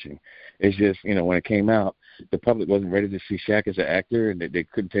and touching. It's just, when it came out, the public wasn't ready to see Shaq as an actor, and they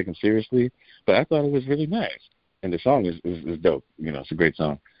couldn't take him seriously. But I thought it was really nice. And the song is dope. It's a great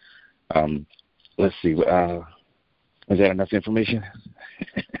song. Let's see. Is that enough information?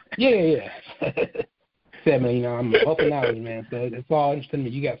 Yeah. said, man, I'm open knowledge, man. So it's all interesting to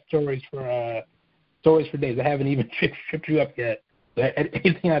me. You got stories for days. I haven't even tripped you up yet. So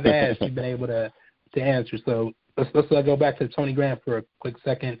anything I've asked, you've been able to answer. So let's go back to Tony Grant for a quick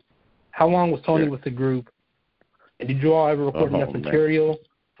second. How long was Tony with the group? And did you all ever record enough material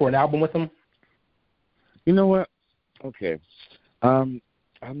for an album with him? You know what? Okay. I'm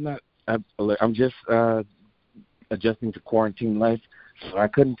just adjusting to quarantine life, so I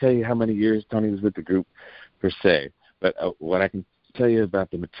couldn't tell you how many years Tony was with the group per se. But what I can tell you about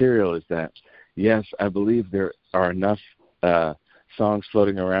the material is that, yes, I believe there are enough songs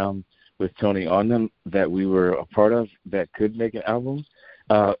floating around with Tony on them that we were a part of that could make an album.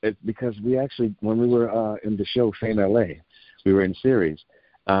 It's because we actually, when we were in the show Fame LA, we were in series.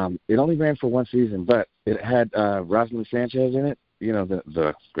 It only ran for one season, but it had Rosalind Sanchez in it, you know,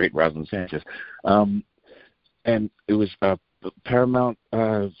 the great Rosalind Sanchez. And it was Paramount,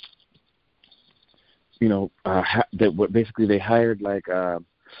 basically they hired like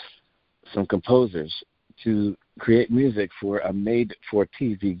some composers to create music for a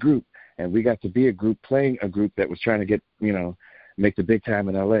made-for-TV group. And we got to be a group playing a group that was trying to get, make the big time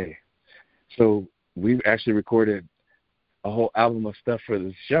in LA. So we actually recorded a whole album of stuff for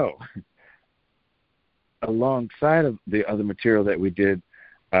the show alongside of the other material that we did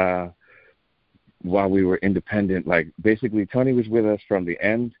while we were independent. Like, basically, Tony was with us from the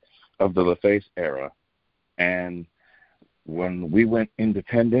end of the LaFace era. And when we went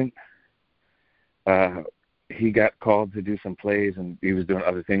independent, he got called to do some plays, and he was doing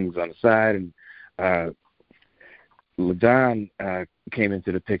other things on the side. And LaDon came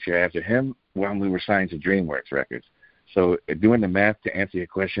into the picture after him when we were signed to DreamWorks Records. So doing the math to answer your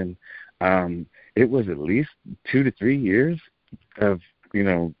question, it was at least 2 to 3 years of,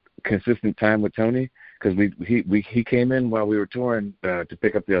 consistent time with Tony, because he came in while we were touring to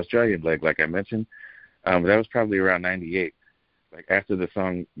pick up the Australian leg, like I mentioned. That was probably around 98. Like, after the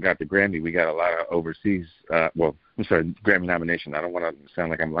song got the Grammy, we got a lot of overseas, Grammy nomination. I don't want to sound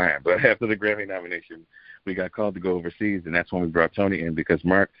like I'm lying, but after the Grammy nomination, we got called to go overseas, and that's when we brought Tony in, because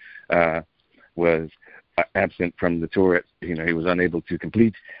Mark was absent from the tour. He was unable to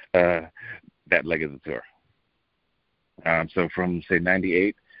complete that leg of the tour. So from, say,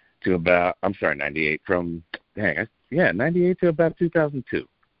 98 to about, 98 to about 2002.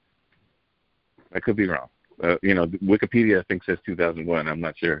 I could be wrong. Wikipedia, I think, says 2001. I'm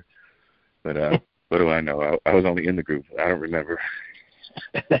not sure. But what do I know? I was only in the group. I don't remember.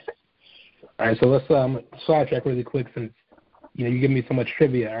 All right, so let's sidetrack really quick, since you give me so much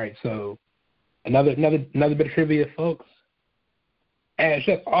trivia. All right, so another bit of trivia, folks. And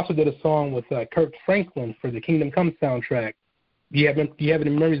Chef also did a song with Kirk Franklin for the Kingdom Come soundtrack. Do you have any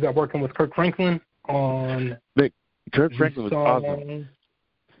memories about working with Kirk Franklin on? Kirk Franklin was awesome.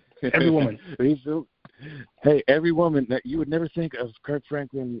 Every Woman. Hey, Every Woman. That you would never think of Kirk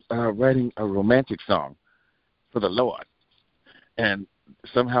Franklin writing a romantic song for the Lord, and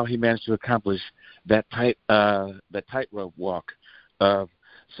somehow he managed to accomplish that tightrope walk of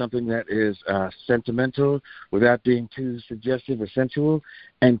something that is sentimental without being too suggestive or sensual,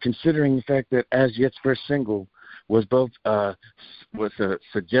 and considering the fact that As Yet's first single was both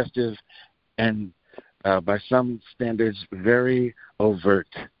suggestive and by some standards very overt.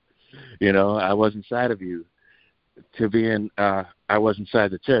 I was inside of you, to being I was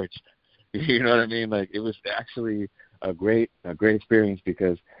inside the church. You know what I mean? Like, it was actually a great experience,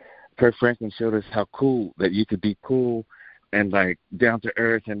 because Kirk Franklin showed us how cool that you could be cool and like down to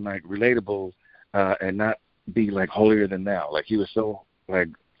earth and like relatable, and not be like holier than thou. Like, he was so like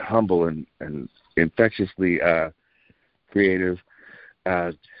humble and infectiously creative.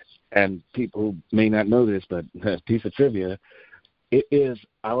 And people may not know this, but a piece of trivia: it is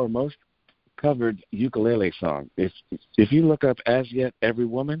our most covered ukulele song. If you look up As Yet, Every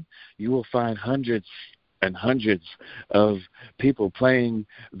Woman, you will find hundreds and hundreds of people playing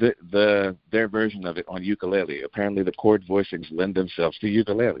their version of it on ukulele. Apparently, the chord voicings lend themselves to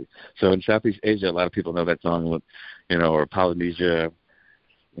ukulele. So in Southeast Asia, a lot of people know that song, or Polynesia,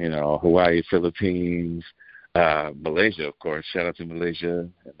 Hawaii, Philippines, Malaysia, of course. Shout out to Malaysia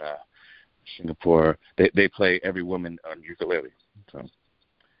and Singapore. They play Every Woman on ukulele. So.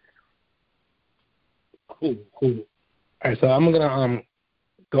 Cool. All right, so I'm gonna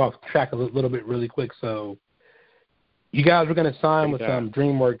go off track a little bit really quick. So, you guys were gonna sign with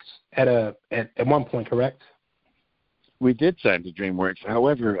DreamWorks at one point, correct? We did sign to DreamWorks.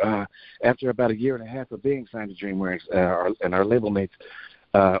 However, after about a year and a half of being signed to DreamWorks, our label mates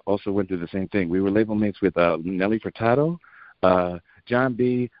also went through the same thing. We were label mates with Nelly Furtado, John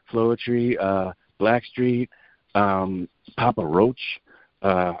B., Floetry, Blackstreet, Papa Roach.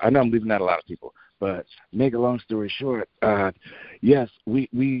 I know I'm leaving out a lot of people, But make a long story short, yes,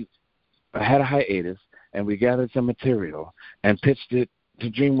 we had a hiatus, and we gathered some material and pitched it to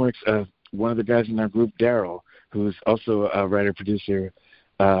DreamWorks. One of the guys in our group, Daryl, who's also a writer-producer,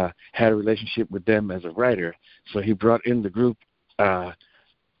 had a relationship with them as a writer. So he brought in the group. Shout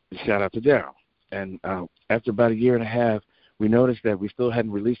out to Daryl. And after about a year and a half, we noticed that we still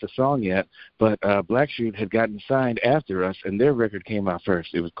hadn't released a song yet, but Blackstreet had gotten signed after us, and their record came out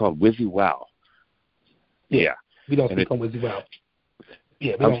first. It was called Wizzy Wow. Yeah. We don't speak on Wizzy Wow.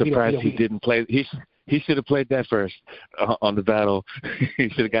 Yeah, I'm surprised he didn't play. He should have played that first on the battle. He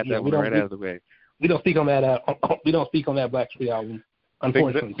should have got that one right out of the way. We don't speak on that. We don't speak on that Blackstreet album.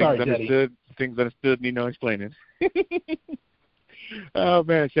 Unfortunately, sorry, Teddy. Things understood, Nino explaining. Oh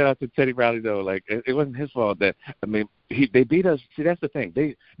man, shout out to Teddy Riley though. Like it wasn't his fault that they beat us. See, that's the thing.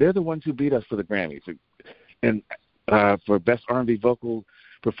 They're the ones who beat us for the Grammys, and for best R&B vocal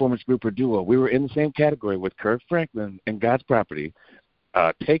performance group or duo. We were in the same category with Kirk Franklin and God's Property,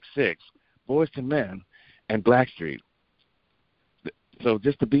 Take Six, Boys to Men, and Blackstreet. So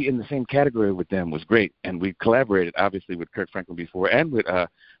just to be in the same category with them was great. And we collaborated, obviously, with Kirk Franklin before and with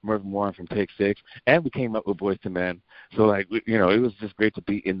Mervyn Warren from Take Six, and we came up with Boys to Men. So, like, it was just great to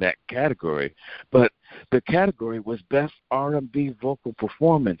be in that category. But the category was Best R&B Vocal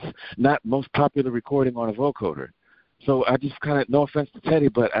Performance, not Most Popular Recording on a Vocoder. So I just kind of, no offense to Teddy,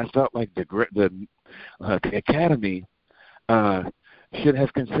 but I felt like the Academy should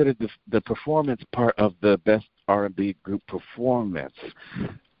have considered the performance part of the Best R&B Group Performance.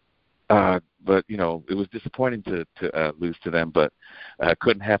 But, it was disappointing to lose to them, but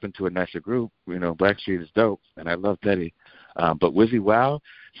couldn't happen to a nicer group. Blackstreet is dope, and I love Teddy. But Wizzy Wow,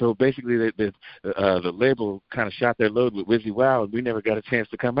 so basically the label kind of shot their load with Wizzy Wow, and we never got a chance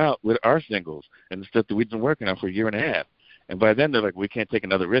to come out with our singles and the stuff that we've been working on for a year and a half. And by then they're like, we can't take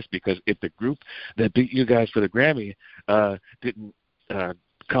another risk, because if the group that beat you guys for the Grammy didn't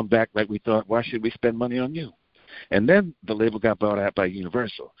come back like we thought, why should we spend money on you? And then the label got bought out by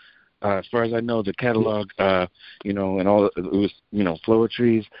Universal. As far as I know, the catalog, and all, it was, Flower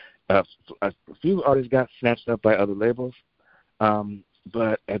Trees. A few artists got snatched up by other labels.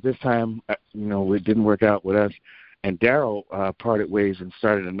 But at this time, it didn't work out with us. And Daryl parted ways and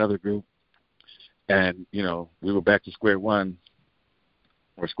started another group. And, we were back to square one,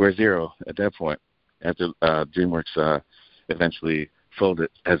 or square zero at that point, after DreamWorks eventually folded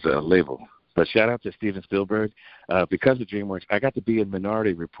as a label. But shout out to Steven Spielberg. Because of DreamWorks, I got to be in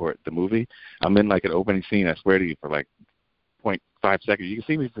Minority Report, the movie. I'm in like an opening scene, I swear to you, for like 0.5 seconds. You can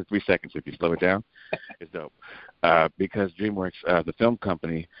see me for 3 seconds if you slow it down. It's dope. Because DreamWorks, the film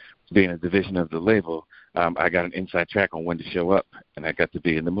company, being a division of the label, I got an inside track on when to show up, and I got to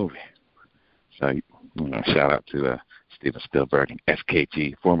be in the movie. So, shout out to Steven Spielberg and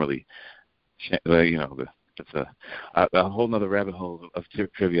SKG, formerly, it's a whole nother rabbit hole of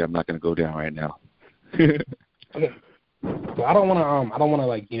trivia I'm not going to go down right now. Okay. So I don't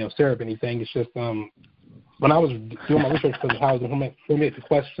want to stir up anything. It's just when I was doing my research for the house and formulate the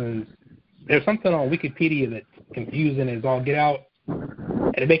questions, there's something on Wikipedia that's confusing as all get out,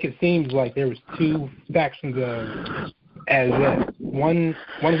 and it makes it seem like there was two factions of one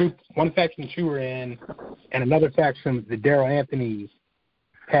group, one faction that you were in, and another faction that Daryl Anthony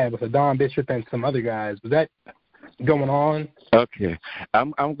had with Don Bishop and some other guys. Was that going on? Okay,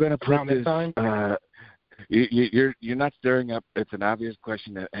 I'm going to put around this. This time? You're not stirring up. It's an obvious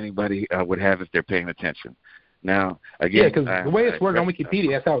question that anybody would have if they're paying attention. Now, again, yeah, because the way it's worded on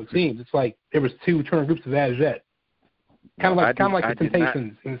Wikipedia, that's how it seems. It's like there was two turn groups of Azjet, kind of like the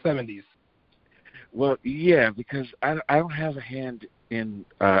Temptations in the '70s. Well, yeah, because I don't have a hand in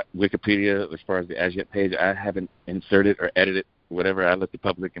Wikipedia as far as the Azjet page. I haven't inserted or edited whatever. I let the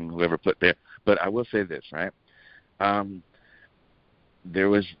public and whoever put there. But I will say this, right? There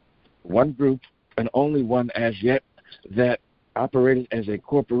was one group and only one as yet that operated as a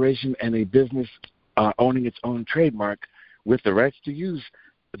corporation and a business owning its own trademark with the rights to use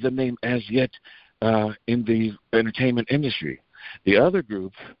the name as yet in the entertainment industry. The other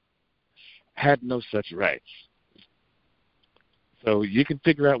group had no such rights. So you can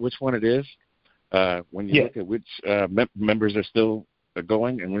figure out which one it is when you look at which members are still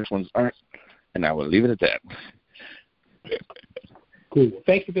going and which ones aren't, and I will leave it at that. Cool.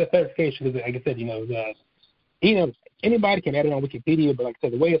 Thank you for the clarification. Because, like I said, anybody can edit on Wikipedia, but like I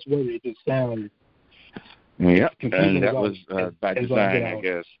said, the way it's worded, it just sounds confusing. And that was by design, I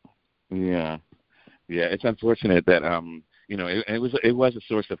guess. Yeah. It's unfortunate that it was a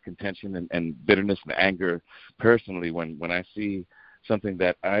source of contention and bitterness and anger personally when I see something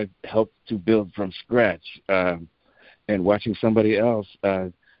that I helped to build from scratch and watching somebody else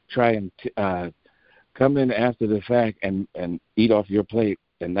try and come in after the fact and eat off your plate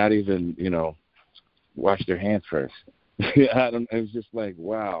and not even, wash their hands first. It was just like,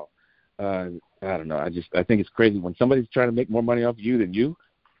 wow. I don't know. I think it's crazy when somebody's trying to make more money off you than you,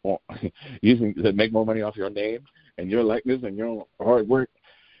 or using to make more money off your name and your likeness and your hard work.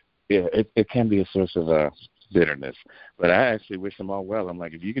 Yeah, it can be a source of bitterness. But I actually wish them all well. I'm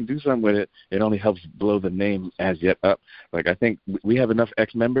like, if you can do something with it, it only helps blow the name As Yet up. Like, I think we have enough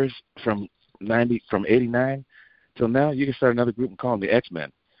ex-members from 89 till now. You can start another group and call them the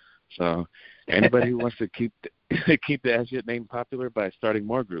X-Men. So anybody who wants to keep the As Yet name popular by starting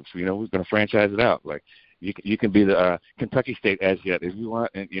more groups, we're going to franchise it out. Like, you can be the Kentucky State As Yet if you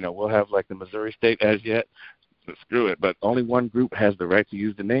want, and we'll have like the Missouri State As Yet. So screw it. But only one group has the right to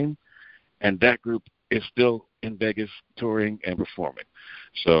use the name, and that group is still in Vegas touring and performing.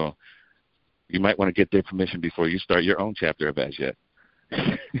 So you might want to get their permission before you start your own chapter of As Yet.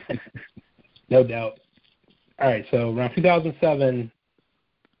 No doubt. All right, so around 2007,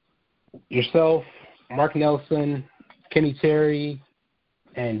 yourself, Mark Nelson, Kenny Terry,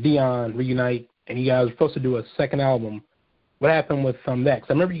 and Dion reunite, and you guys were supposed to do a second album. What happened with that? 'Cause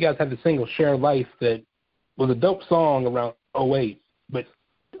I remember you guys had the single Share Life that was a dope song around 2008, but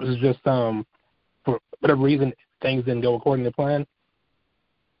it was just for whatever reason, things didn't go according to plan.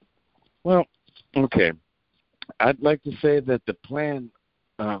 Well, okay. I'd like to say that the plan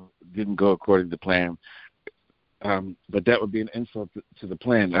didn't go according to plan, but that would be an insult to the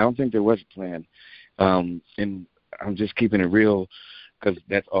plan. I don't think there was a plan, and I'm just keeping it real because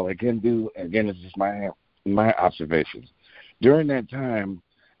that's all I can do. Again, it's just my observations. During that time,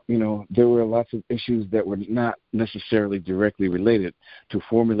 there were lots of issues that were not necessarily directly related to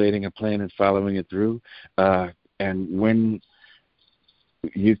formulating a plan and following it through. And when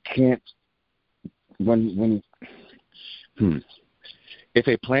you can't, if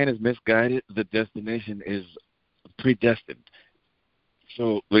a plan is misguided, the destination is predestined.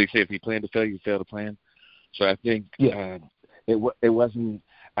 So, like you say, if you plan to fail, you fail to plan. So I think it wasn't.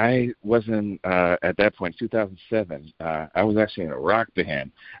 I wasn't at that point, 2007. I was actually in a rock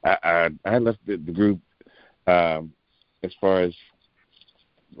band. I left the group as far as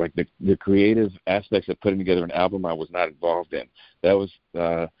like the creative aspects of putting together an album. I was not involved in. That was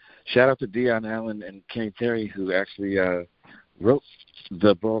shout out to Dion Allen and Kenny Terry, who actually wrote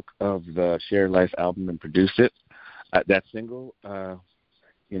the bulk of the Share Life album and produced it. That single,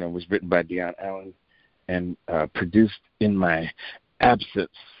 was written by Dion Allen and produced in my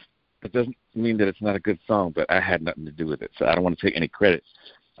absence. It doesn't mean that it's not a good song, but I had nothing to do with it. So I don't want to take any credit,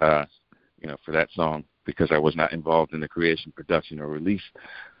 for that song because I was not involved in the creation, production, or release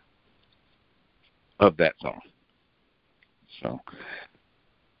of that song. So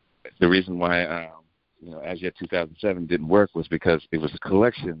the reason why, As Yet 2007 didn't work was because it was a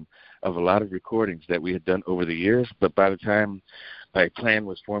collection of a lot of recordings that we had done over the years, but by the time a plan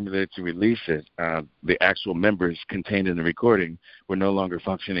was formulated to release it, the actual members contained in the recording were no longer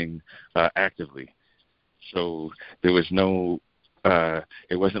functioning actively. So there was no,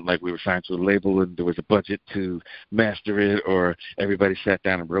 it wasn't like we were signed to a label and there was a budget to master it, or everybody sat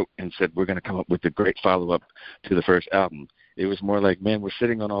down and wrote and said, we're going to come up with a great follow-up to the first album. It was more like, man, we're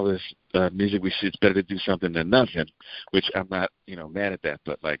sitting on all this music. It's better to do something than nothing, which I'm not, mad at that.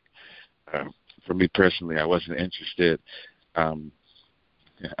 But, for me personally, I wasn't interested.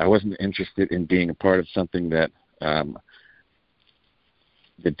 I wasn't interested in being a part of something that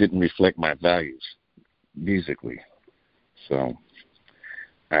didn't reflect my values musically. So,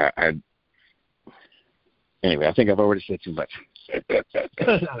 anyway, I think I've already said too much. It's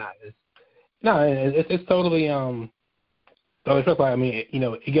totally I mean,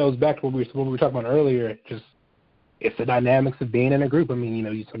 it goes back to what we were talking about earlier. It's the dynamics of being in a group. I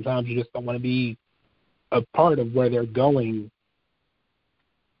mean, sometimes you just don't want to be a part of where they're going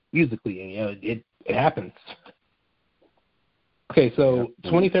musically. It happens. Okay, so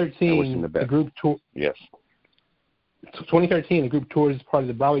 2013, the group tour. Yes. 2013, the group toured as part of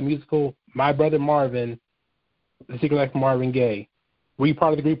the Broadway musical My Brother Marvin, The Secret Life of Marvin Gaye. Were you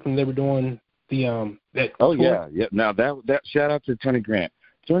part of the group when they were doing the that tour? Yeah. Now that shout out to Tony Grant.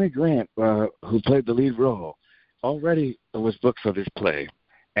 Tony Grant, who played the lead role, already was booked for this play,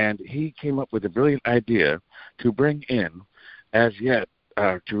 and he came up with a brilliant idea to bring in As Yet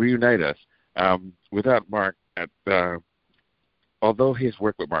to reunite us without Mark. Although he has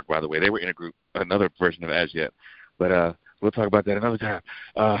worked with Mark, by the way, they were in a group, another version of As Yet, but we'll talk about that another time.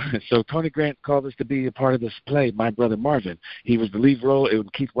 So Tony Grant called us to be a part of this play, My Brother Marvin. He was the lead role. It was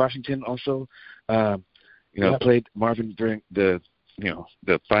Keith Washington also, played Marvin during the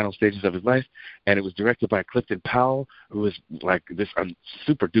the final stages of his life, and it was directed by Clifton Powell, who is like this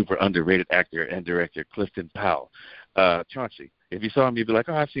super duper underrated actor and director, Clifton Powell. Chauncey, if you saw him, you'd be like,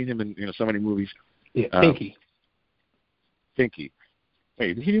 oh, I've seen him in so many movies. Yeah, Pinky.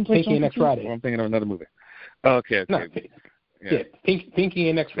 Wait, he didn't play Pinky and Next Friday. I'm thinking of another movie. Oh, okay. No, yeah, Pinky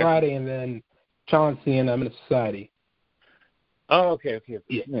and Next Friday, and then Chauncey and Menace Society. Oh, okay.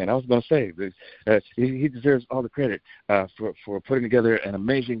 Yeah. Man, I was going to say, he deserves all the credit for putting together an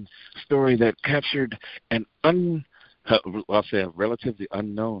amazing story that captured an I'll say a relatively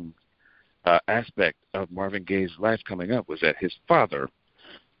unknown aspect of Marvin Gaye's life coming up, was that his father,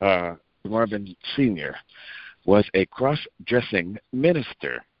 Marvin Sr., was a cross-dressing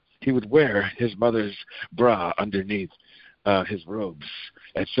minister. He would wear his mother's bra underneath his robes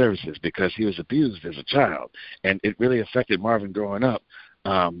at services because he was abused as a child. And it really affected Marvin growing up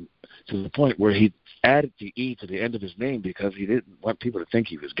to the point where he added the E to the end of his name because he didn't want people to think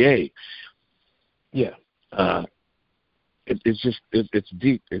he was gay. Yeah. It's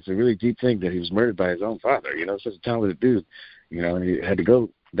deep. It's a really deep thing that he was murdered by his own father. Such a talented dude, and he had to go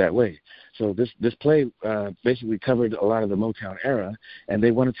that way. So this play basically covered a lot of the Motown era, and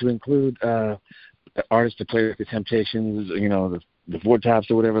they wanted to include artists to play like the Temptations, the Four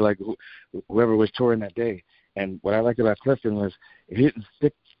Tops or whatever, like whoever was touring that day. And what I liked about Clifton was he wouldn't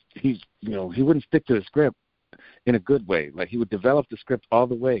stick to the script in a good way. Like he would develop the script all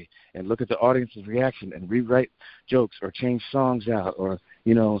the way and look at the audience's reaction and rewrite jokes or change songs out or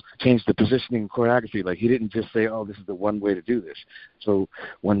change the positioning and choreography. Like he didn't just say, oh, this is the one way to do this. So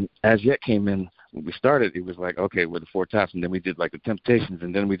when As Yet came in, when we started, it was like, okay, we're the Four Tops, and then we did like the Temptations,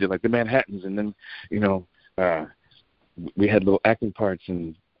 and then we did like the Manhattans, and then we had little acting parts,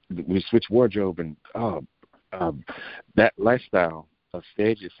 and we switched wardrobe, and that lifestyle of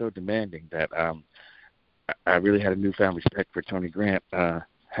stage is so demanding that I really had a newfound respect for Tony Grant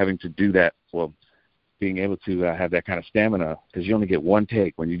having to do that. Well, being able to have that kind of stamina, because you only get one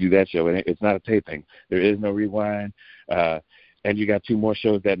take when you do that show. It's not a taping. There is no rewind. And you got 2 more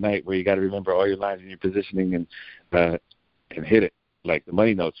shows that night where you got to remember all your lines and your positioning and hit it. Like the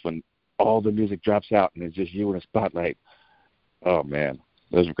Money Notes, when all the music drops out and it's just you in a spotlight. Oh, man.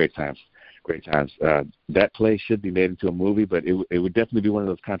 Those were great times. Great times. That play should be made into a movie, but it would definitely be one of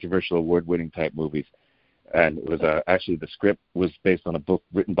those controversial award-winning type movies. And it was actually the script was based on a book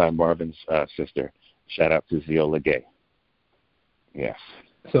written by Marvin's sister. Shout out to Viola Gay. Yes.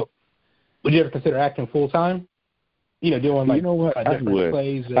 So, would you ever consider acting full time? Doing like different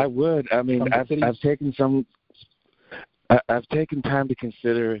plays. I would. I mean, I've taken I've taken time to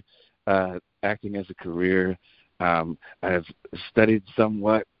consider acting as a career. I've studied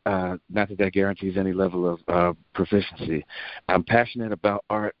somewhat. Not that guarantees any level of proficiency. I'm passionate about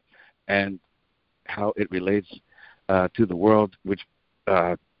art and how it relates to the world, which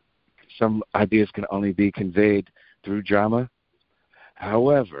some ideas can only be conveyed through drama.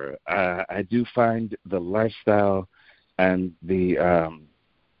 However, I do find the lifestyle and the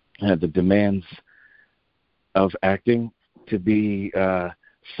demands of acting to be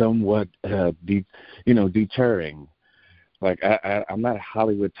somewhat deterring. Like I'm not a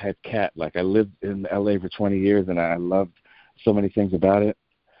Hollywood type cat. Like I lived in LA for 20 years and I loved so many things about it.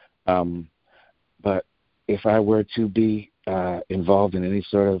 But if I were to be involved in any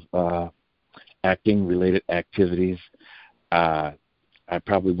sort of acting related activities, I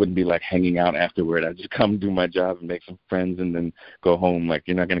probably wouldn't be like hanging out afterward. I'd just come do my job and make some friends and then go home. Like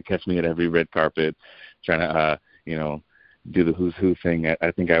you're not going to catch me at every red carpet trying to, do the who's who thing.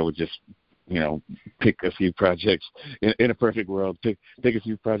 I think I would just, pick a few projects in a perfect world, pick a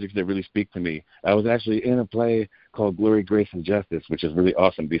few projects that really speak to me. I was actually in a play called Glory, Grace, and Justice, which is really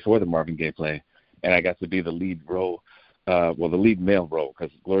awesome before the Marvin Gaye play. And I got to be the lead role, the lead male role,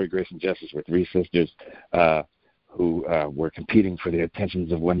 because Glory, Grace, and Justice were 3 sisters who were competing for the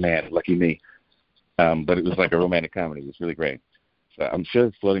attentions of one man, lucky me. But it was like a romantic comedy. It was really great. So I'm sure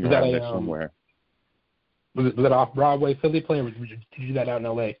it's floating around there somewhere. Was it off-Broadway Philly play, or did you do that out in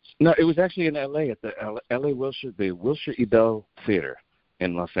L.A.? No, it was actually in L.A. at the L.A. the Wilshire Ebell Theater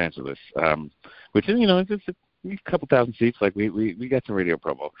in Los Angeles, which is, it's a couple thousand seats. Like we got some radio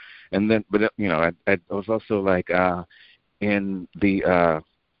promo, and then, but I was also like in the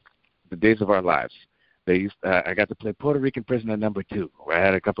Days of Our Lives. I got to play Puerto Rican prisoner number 2, where I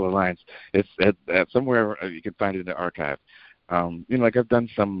had a couple of lines. It's at somewhere you can find it in the archive. Like I've done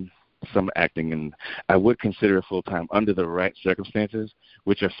some acting, and I would consider it full time under the right circumstances,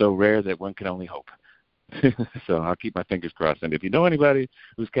 which are so rare that one can only hope. So I'll keep my fingers crossed. And if you know anybody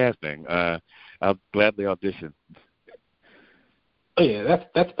who's casting, I'll gladly audition. Oh yeah,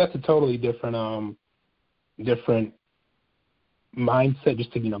 that's a totally different mindset,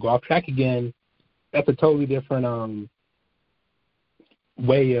 just to go off track again, that's a totally different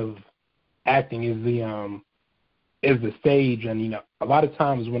way of acting. Is the stage, and a lot of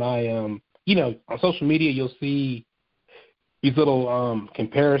times when I on social media, you'll see these little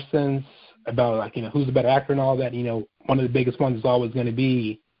comparisons about like who's the better actor and all that. One of the biggest ones is always going to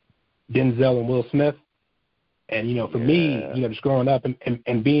be Denzel and Will Smith. And for me, just growing up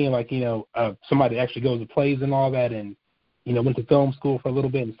and being like somebody that actually goes to plays and all that, and went to film school for a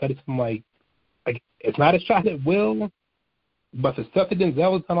little bit and studied some like it's not a shot at Will, but the stuff that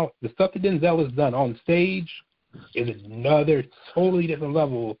Denzel has done on stage is another totally different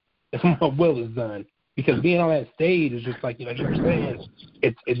level than what Will has done. Because being on that stage is just like you were saying,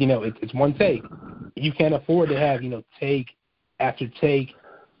 it's one take. You can't afford to have take after take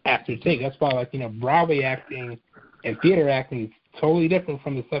after take. That's why like Broadway acting and theater acting is totally different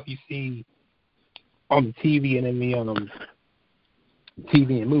from the stuff you see on the TV and in the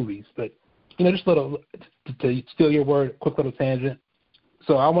TV and movies. But just a little to steal your word, quick little tangent.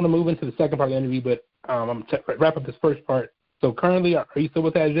 So I want to move into the second part of the interview, but I'm going to wrap up this first part. So currently, are you still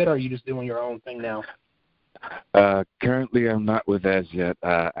with Az yet, or are you just doing your own thing now? Currently, I'm not with Az yet.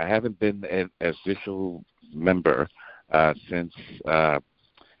 I haven't been an official member since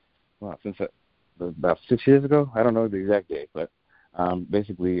about 6 years ago. I don't know the exact date, but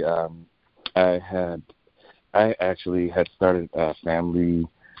basically, I actually had started a family.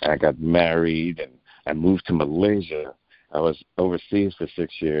 I got married, and I moved to Malaysia. I was overseas for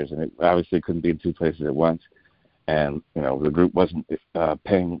 6 years, and it obviously couldn't be in two places at once. And, the group wasn't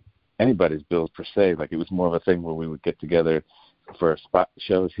paying anybody's bills per se. Like, it was more of a thing where we would get together for spot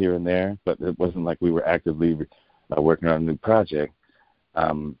shows here and there, but it wasn't like we were actively working on a new project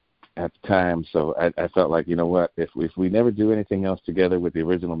at the time. So I felt like, what, if we never do anything else together with the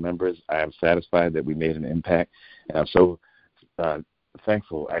original members, I am satisfied that we made an impact. And I'm so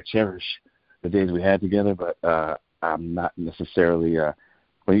thankful. I cherish the days we had together, but I'm not necessarily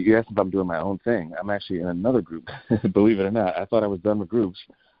when you asked if I'm doing my own thing, I'm actually in another group. Believe it or not, I thought I was done with groups,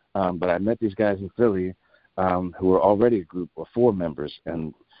 but I met these guys in Philly who were already a group of 4 members,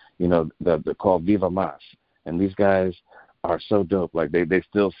 and they're called Viva Mas. And these guys are so dope. Like they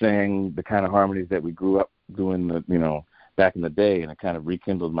still sing the kind of harmonies that we grew up doing, back in the day, and it kind of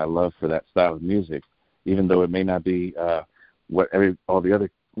rekindled my love for that style of music, even though it may not be what all the other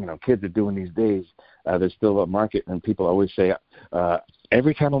kids are doing these days. There's still a market, and people always say,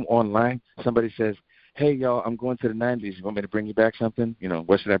 every time I'm online, somebody says, hey, y'all, I'm going to the 90s. You want me to bring you back something?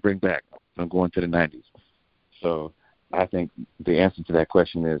 What should I bring back? I'm going to the 90s. So I think the answer to that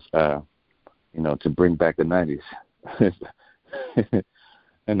question is, to bring back the 90s.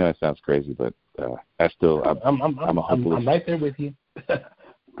 I know it sounds crazy, but I'm a hopeless. I'm right there with you.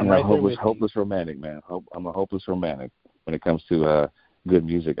 I'm a hopeless romantic, man. I'm a hopeless romantic when it comes to good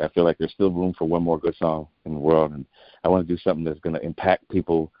music. I feel like there's still room for one more good song in the world, and I want to do something that's going to impact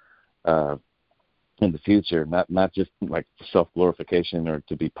people in the future, not just like self-glorification or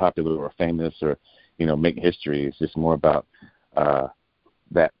to be popular or famous or make history. It's just more about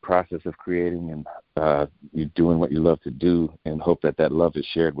that process of creating and you doing what you love to do, and hope that love is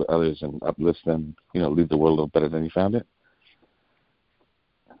shared with others and uplifts them, leave the world a little better than you found it.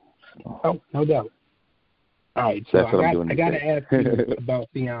 Oh, no doubt. All right, so I got to ask you about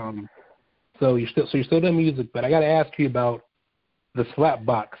the so you're still doing music, but I got to ask you about the slap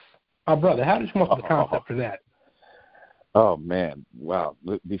box. Oh, brother, how did you come up with the concept for that? Oh man, wow!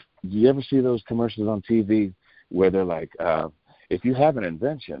 Do you ever see those commercials on TV where they're like, if you have an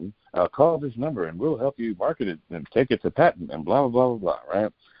invention, call this number and we'll help you market it and take it to patent and blah blah blah blah blah,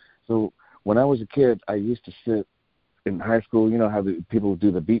 right? So when I was a kid, I used to sit in high school. You know how the people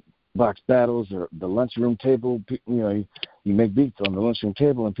do the beatbox battles or the lunchroom table. You make beats on the lunchroom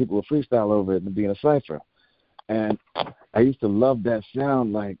table and people will freestyle over it and be in a cipher. And I used to love that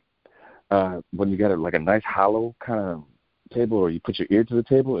sound, like when you got like a nice hollow kind of table, or you put your ear to the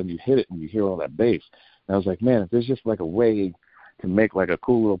table and you hit it and you hear all that bass. And I was like, man, if there's just like a way to make like a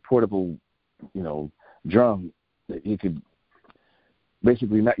cool little portable, drum that you could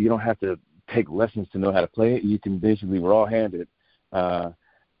basically you don't have to take lessons to know how to play it. You can basically raw-hand it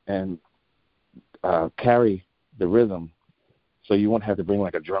and carry the rhythm, so you won't have to bring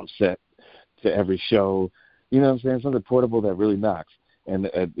like a drum set to every show. You know what I'm saying? Something portable that really knocks. And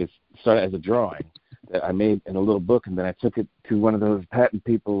it started as a drawing that I made in a little book, and then I took it to one of those patent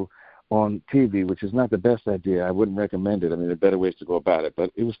people on TV, which is not the best idea. I wouldn't recommend it. I mean, there are better ways to go about it,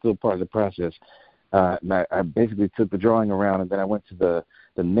 but it was still part of the process. And I basically took the drawing around, and then I went to the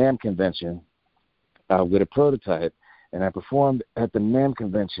NAMM convention with a prototype, and I performed at the NAMM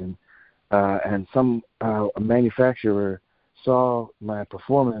convention, and a manufacturer saw my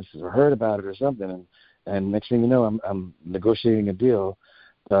performance or heard about it or something, and next thing you know, I'm negotiating a deal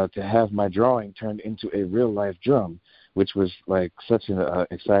to have my drawing turned into a real life drum, which was like such an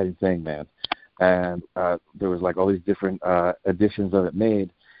exciting thing, man. And there was like all these different editions of it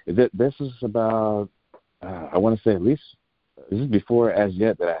made. This is about, I want to say at least, this is before as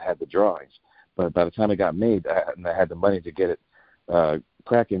yet that I had the drawings. But by the time it got made, and I had the money to get it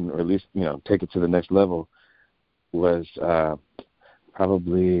cracking, or at least, take it to the next level, was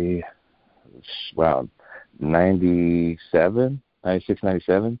probably, 96,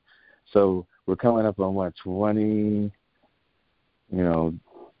 97. So we're coming up on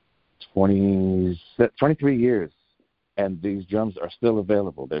 23 years, and these drums are still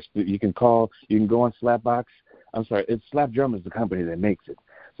available. You can go on Slapbox. I'm sorry, Slap Drum is the company that makes it.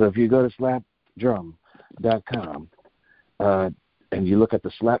 So if you go to slapdrum.com and you look at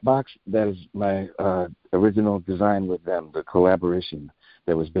the Slapbox, that is my original design with them, the collaboration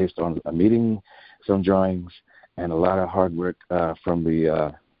that was based on a meeting, some drawings, and a lot of hard work from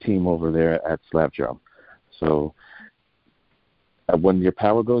the team over there at Slap Drum. So when your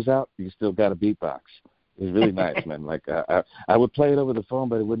power goes out, you still got a beatbox. It's really nice, man. Like I would play it over the phone,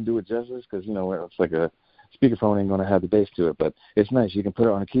 but it wouldn't do it justice because it's like a speakerphone ain't gonna have the bass to it. But it's nice. You can put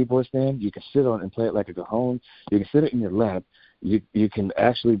it on a keyboard stand. You can sit on it and play it like a cajon. You can sit it in your lap. You can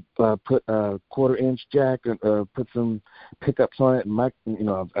actually put a 1/4-inch jack and put some pickups on it. And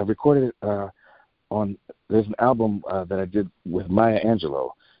I recorded it on. There's an album that I did with Maya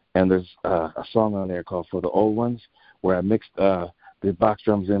Angelou, and there's a song on there called "For the Old Ones," where I mixed the box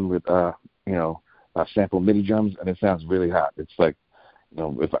drums in with sample MIDI drums, and it sounds really hot. It's like,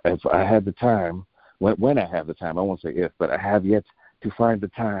 if I had the time, when I have the time, I won't say if, but I have yet to find the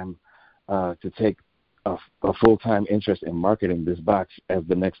time to take a full-time interest in marketing this box as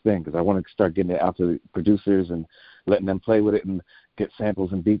the next thing, because I want to start getting it out to the producers and letting them play with it and get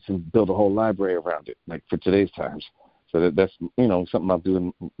samples and beats and build a whole library around it, like for today's times. So that's something I'll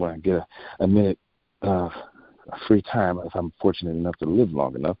do when I get a minute free time, if I'm fortunate enough to live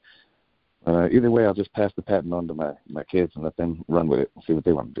long enough. Either way, I'll just pass the patent on to my kids and let them run with it and see what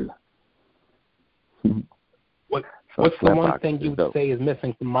they want to do. What's the one thing you would say is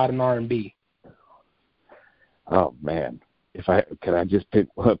missing from modern R&B? Oh man, could I just pick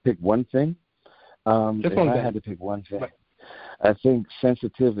one thing? If I had to pick one thing, I think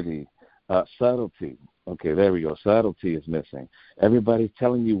sensitivity, subtlety. Okay, there we go. Subtlety is missing. Everybody's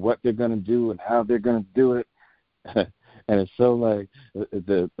telling you what they're going to do and how they're going to do it, and it's so like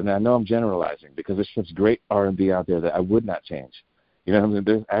and I know I'm generalizing because there's such great R&B out there that I would not change.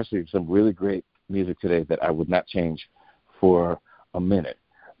 There's actually some really great music today that I would not change for a minute.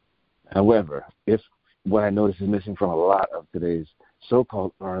 However, what I notice is missing from a lot of today's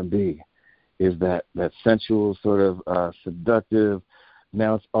so-called R&B is that sensual sort of seductive.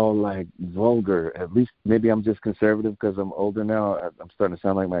 Now it's all like vulgar. At least maybe I'm just conservative because I'm older now. I'm starting to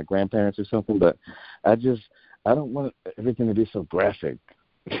sound like my grandparents or something. But I don't want everything to be so graphic.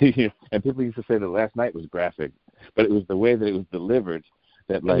 And people used to say that last night was graphic, but it was the way that it was delivered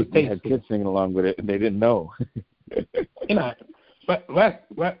that like you had kids singing along with it and they didn't know. But last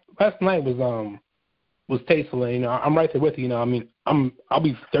night was tasteful. And, I'm right there with you. I'll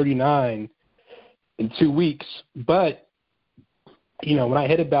be 39 in 2 weeks, but when I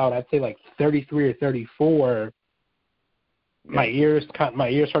hit about, I'd say like 33 or 34, my ears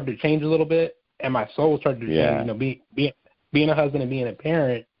started to change a little bit, and my soul started to change. Being a husband and being a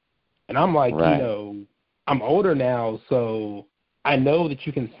parent, and I'm like, I'm older now, so I know that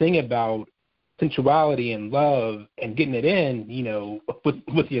you can sing about sensuality and love and getting it in,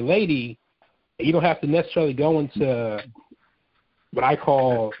 with your lady. You don't have to necessarily go into what I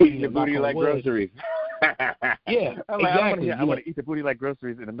call eating the booty like groceries. Yeah, exactly. I want to eat the booty like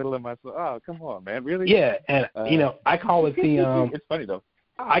groceries in the middle of my soul. Oh, come on, man, really? Yeah, and I call it the. It's funny though.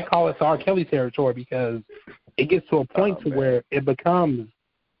 I call it the R. Kelly territory because it gets to a point where it becomes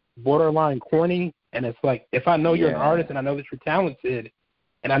borderline corny, and it's like if I know you're an artist and I know that you're talented,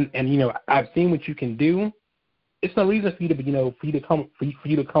 and I've seen what you can do, it's no reason for you to for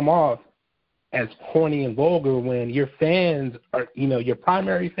you to come off as corny and vulgar when your fans are your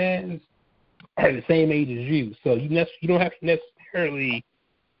primary fans are the same age as you. So you don't have to necessarily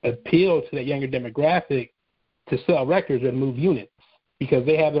appeal to that younger demographic to sell records or to move units because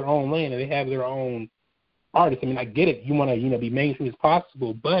they have their own lane and they have their own artists. I get it. You want to be mainstream as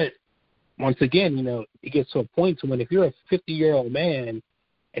possible, but once again, it gets to a point to when if you're a 50-year-old man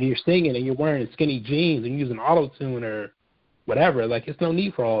and you're singing and you're wearing skinny jeans and using auto-tune or whatever, like it's no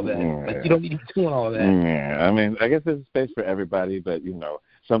need for all that. Like you don't need to be doing all that. Yeah, I guess there's space for everybody, but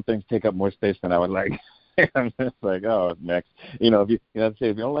some things take up more space than I would like. I'm just like, oh, Max, if you know, say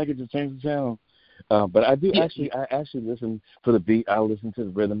if you don't like it, just change the channel. But I actually listen for the beat. I listen to the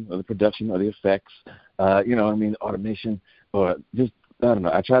rhythm or the production or the effects. Automation or just I don't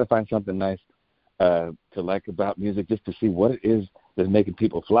know. I try to find something nice to like about music, just to see what it is that's making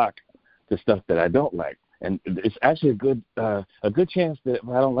people flock to stuff that I don't like. And it's actually a good chance that if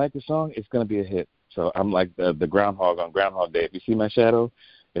I don't like the song, it's going to be a hit. So I'm like the groundhog on Groundhog Day. If you see my shadow,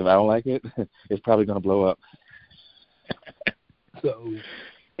 if I don't like it, it's probably going to blow up. So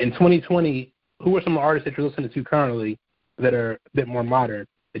in 2020, who are some artists that you're listening to currently that are a bit more modern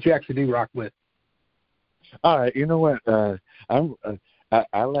that you actually do rock with? All right, you know what?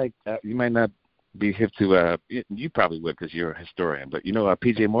 I like. You might not be hip to. You probably would because you're a historian. But you know,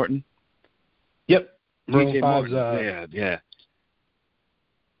 P.J. Morton. Yep. P.J. Morton. Yeah.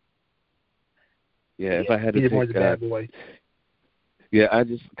 If I had to pick, Morton's a bad boy. Yeah, I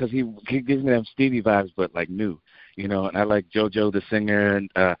just because he gives me them Stevie vibes, but like new. And I like JoJo the singer, and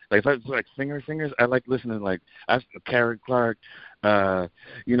if I like singers, I like listening to like Karen Clark. I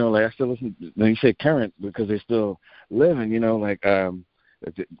still listen. When you say current, because they're still living.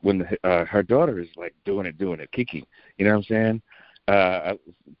 When her daughter is like doing it, Kiki. You know what I'm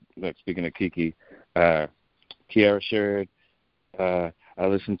saying? Speaking of Kiki, Kiara Sherd. I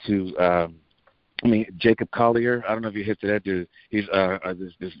listen to. Jacob Collier. I don't know if you're hip to that dude. He's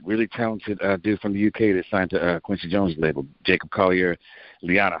this really talented dude from the UK that's signed to Quincy Jones' label. Jacob Collier,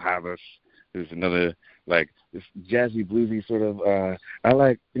 Liana Havas, who's another like this jazzy bluesy sort of. I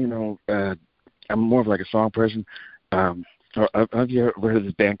like I'm more of like a song person. Have you ever heard of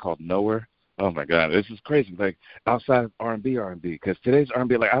this band called Nowhere? Oh my God, this is crazy. Like outside of R&B, because today's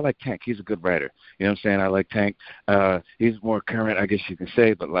R&B, like I like Tank. He's a good writer. You know what I'm saying? I like Tank. He's more current, I guess you can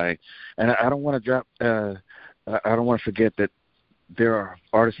say. But like, and I don't want to drop. I don't want to forget that there are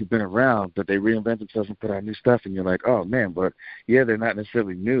artists who've been around, but they reinvent themselves and put out new stuff, and you're like, oh man, but yeah, they're not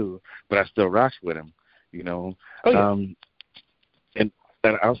necessarily new, but I still rocks with them. Oh, yeah.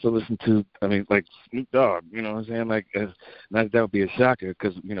 And I also listen to, like Snoop Dogg, you know what I'm saying? Like, not that would be a shocker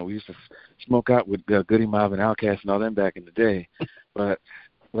because, we used to smoke out with Goody Mob and Outkast and all them back in the day. But,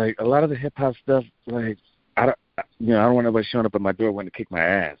 like, a lot of the hip-hop stuff, like, I don't want nobody showing up at my door wanting to kick my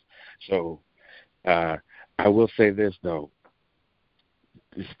ass. So I will say this, though.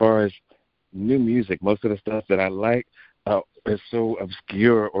 As far as new music, most of the stuff that I like is so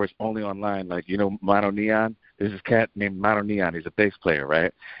obscure or it's only online. Like, Mono Neon. There's this cat named Mono Neon. He's a bass player,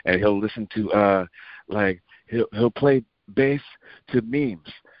 right? And he'll listen to he'll play bass to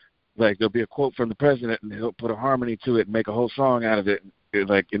memes. Like there'll be a quote from the president, and he'll put a harmony to it and make a whole song out of it,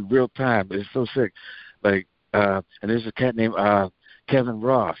 like in real time. It's so sick. Like and there's a cat named Kevin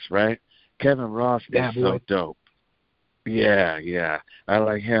Ross, right? Kevin Ross is so dope. Yeah. I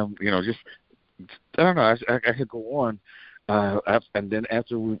like him. Just I don't know. I could go on. And then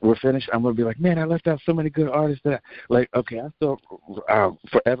after we're finished, I'm gonna be like, man, I left out so many good artists that I still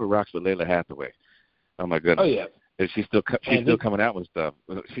forever rocks with Layla Hathaway. Oh my goodness. Oh yeah. And she's still coming out with stuff.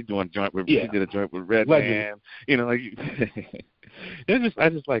 She's doing joint with she did a joint with Redman. I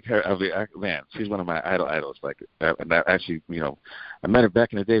just like her. Man, she's one of my idols. Like, and I actually, I met her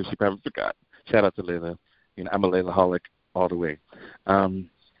back in the day. But she probably forgot. Shout out to Layla. I'm a Layla-holic all the way. Trying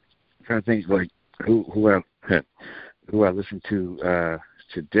to think like who I listened to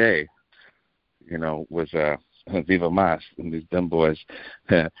today, was Viva Mas and these dumb boys.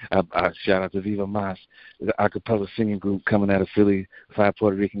 I shout out to Viva Mas, the a cappella singing group coming out of Philly, 5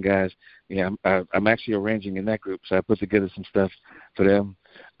 Puerto Rican guys. Yeah, I'm actually arranging in that group, so I put together some stuff for them.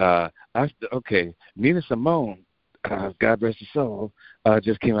 Nina Simone, God rest her soul,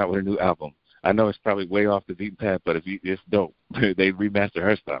 just came out with a new album. I know it's probably way off the beaten path, but it's dope. They remastered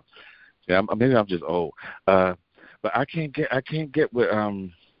her stuff. Yeah, maybe I'm just old. But I can't get with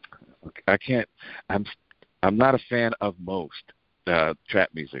I'm not a fan of most trap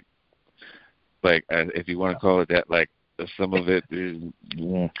music. Like if you want to call it that, like some of it is.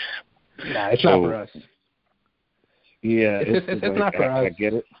 Nah, it's not for us. Yeah, it's not for us. I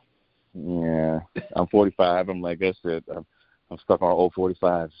get it. Yeah, I'm 45. I'm like I said, I'm stuck on old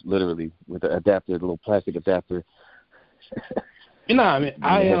 45s, literally with the adapter, the little plastic adapter. I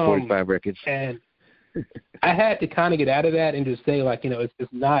 45 records. And I had to kind of get out of that and just say, like, it's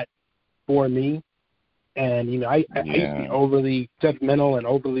not for me. And, I used to be overly judgmental and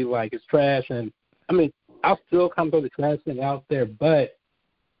overly, like, it's trash. And, I'll still kind of throw the trash thing out there. But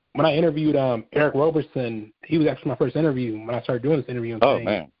when I interviewed Eric Roberson, he was actually my first interview when I started doing this interview.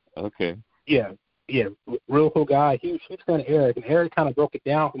 Man. Okay. Yeah, real cool guy. He was saying to Eric, and Eric kind of broke it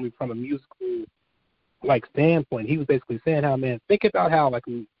down for me from a musical, like, standpoint. He was basically saying how, man, think about how, like,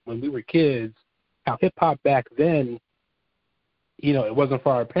 when we were kids, how hip-hop back then, it wasn't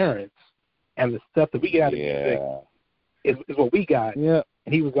for our parents. And the stuff that we got out of music is what we got. Yeah.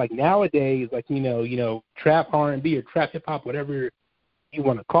 And he was like, nowadays, like, trap R&B or trap hip-hop, whatever you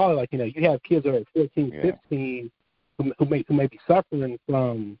want to call it, like, you have kids that are 14, 15 who may be suffering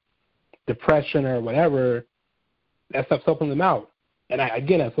from depression or whatever. That stuff's helping them out. And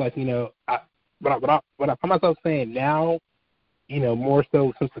again, it's like, what I find myself saying now, more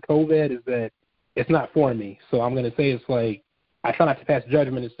so since the COVID, is that it's not for me. So I'm going to say it's like, I try not to pass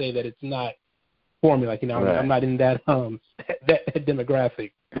judgment and say that it's not for me. Like, Right. I'm not in that that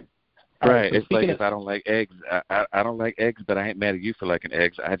demographic. Right. So it's like if I don't like eggs, I don't like eggs, but I ain't mad at you for liking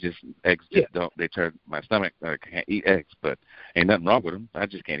eggs. Eggs just don't, they turn my stomach. I can't eat eggs, but ain't nothing wrong with them. I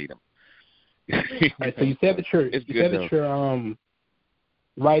just can't eat them. Right, so you said that you're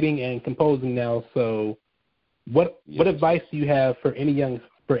writing and composing now. So what advice do you have for any young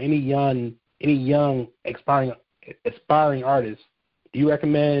aspiring artists? Do you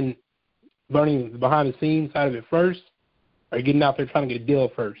recommend learning the behind the scenes side of it first, or getting out there trying to get a deal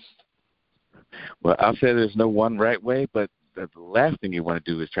first? Well, I'll say there's no one right way, but the last thing you want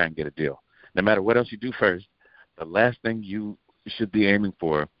to do is try and get a deal. No matter what else you do first, the last thing you should be aiming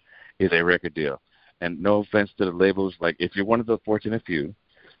for is a record deal. And no offense to the labels, like if you're one of the fortunate few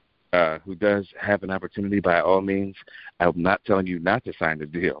who does have an opportunity, by all means, I'm not telling you not to sign the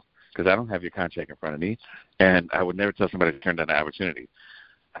deal because I don't have your contract in front of me, and I would never tell somebody to turn down an opportunity.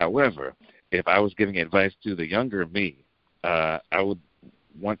 However, if I was giving advice to the younger me, I would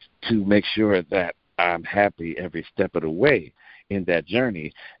want to make sure that I'm happy every step of the way in that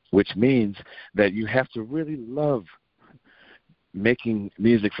journey, which means that you have to really love making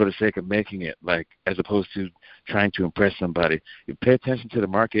music for the sake of making it, like as opposed to trying to impress somebody. You pay attention to the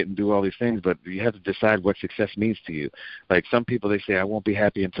market and do all these things, but you have to decide what success means to you. Like some people, they say, I won't be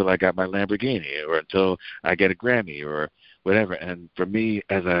happy until I got my Lamborghini or until I get a Grammy or whatever. And for me,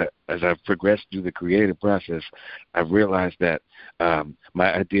 as I've progressed through the creative process, I've realized that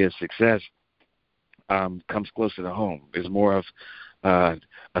my idea of success comes closer to home. It's more of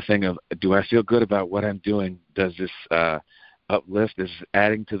a thing of, do I feel good about what I'm doing? Does this uplift? Is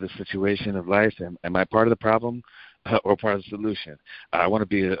adding to the situation of life? Am I part of the problem or part of the solution? I want to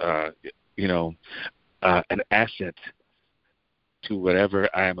be an asset to whatever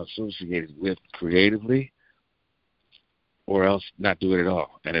I am associated with creatively, or else not do it at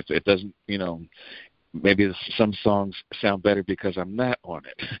all. And if it doesn't, maybe some songs sound better because I'm not on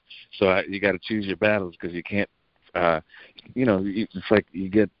it. So you got to choose your battles, because you can't, it's like you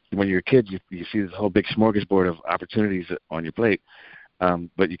get, when you're a kid, you see this whole big smorgasbord of opportunities on your plate,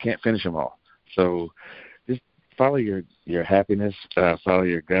 but you can't finish them all. So just follow your happiness, follow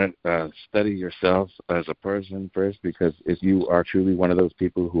your gut, study yourself as a person first, because if you are truly one of those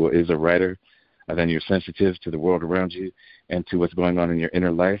people who is a writer, then you're sensitive to the world around you and to what's going on in your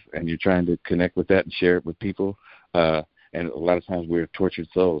inner life, and you're trying to connect with that and share it with people. And a lot of times we're tortured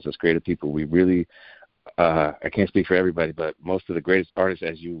souls as creative people. We really, I can't speak for everybody, but most of the greatest artists,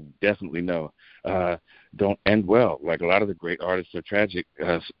 as you definitely know, don't end well. Like a lot of the great artists are tragic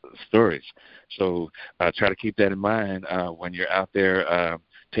stories. So try to keep that in mind when you're out there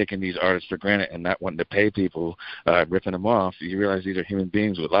taking these artists for granted and not wanting to pay people, ripping them off. You realize these are human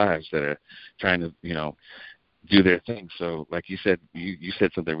beings with lives that are trying to, do their thing. So like you said, you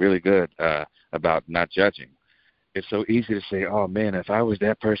said something really good about not judging. It's so easy to say, oh, man, if I was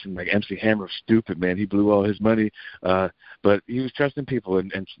that person, like MC Hammer, stupid, man, he blew all his money, but he was trusting people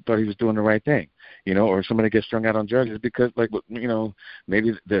and thought he was doing the right thing, or somebody gets strung out on drugs, it's because, maybe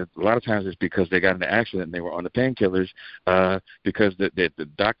a lot of times it's because they got in an accident and they were on the painkillers because the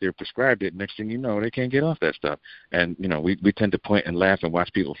doctor prescribed it. Next thing you know, they can't get off that stuff. And, we tend to point and laugh and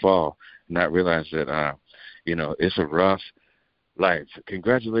watch people fall and not realize that, it's a rough life.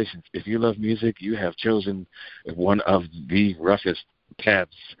 Congratulations. If you love music, you have chosen one of the roughest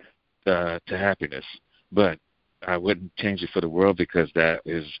paths to happiness. But I wouldn't change it for the world, because that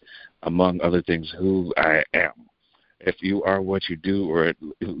is, among other things, who I am. If you are what you do, or it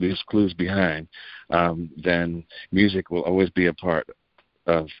leaves clues behind, then music will always be a part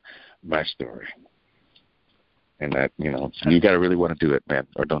of my story. And that, you got to really want to do it, man,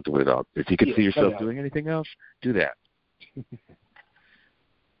 or don't do it at all. If you can see yourself doing anything else, do that.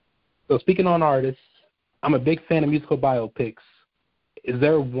 So speaking on artists, I'm a big fan of musical biopics. Is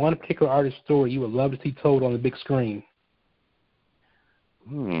there one particular artist story you would love to see told on the big screen?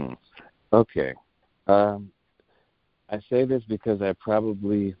 Okay. I say this because I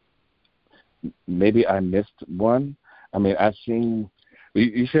maybe I missed one. I mean, I've seen,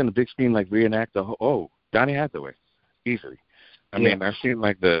 you see on the big screen, like reenact Donny Hathaway, easily. I mean, I've seen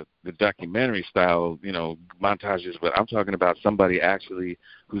like the the documentary style, montages, but I'm talking about somebody actually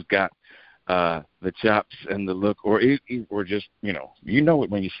who's got the chops and the look, or just, it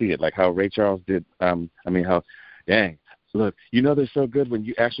when you see it, like how Ray Charles did. Dang, look, they're so good when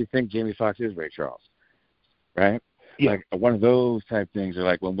you actually think Jamie Foxx is Ray Charles, right? Yeah. Like one of those type things, or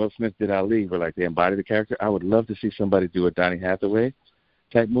like when Will Smith did Ali, where like they embody the character. I would love to see somebody do a Donny Hathaway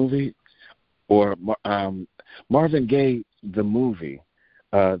type movie, or Marvin Gaye the movie,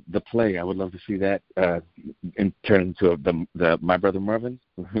 the play. I would love to see that and turn into the My Brother Marvin.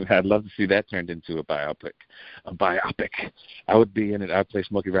 I'd love to see that turned into a biopic. I would be in it. I'd play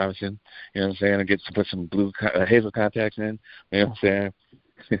Smokey Robinson. You know what I'm saying? And get to put some blue hazel contacts in. You know what I'm saying?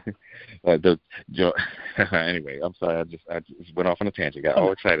 Anyway, I'm sorry. I just went off on a tangent. Got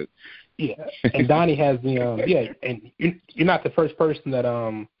all excited. Yeah, and Donnie has the and you're not the first person that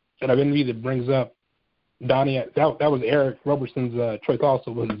I've interviewed that brings up Donnie. That was Eric Roberson's choice. Also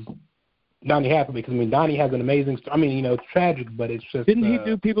was Donnie Hathaway, because Donnie has an amazing. It's tragic, but it's just. Didn't he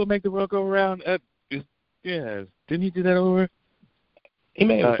do People Make the World Go Around? Yeah, didn't he do that over? He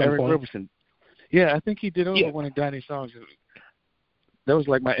may have Eric Roberson. Yeah, I think he did over one of Donnie's songs. That was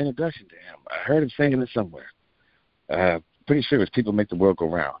like my introduction to him. I heard him singing it somewhere. Pretty sure it was People Make the World Go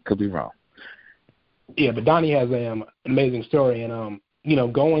Round. Could be wrong. Yeah, but Donnie has an amazing story, and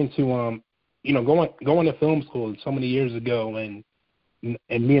going to film school so many years ago, and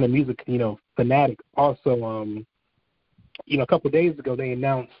being a music fanatic. Also, a couple of days ago they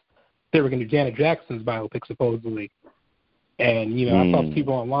announced they were going to do Janet Jackson's biopic supposedly, and I saw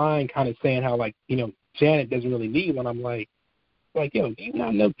people online kind of saying how Janet doesn't really need one. I'm like, do you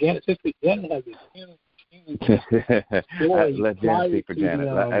not know Janet's history? Janet has a story. Let Janet speak for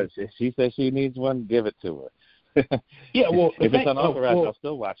Janet. If she says she needs one, give it to her. Yeah, well, if it's unauthorized, I'll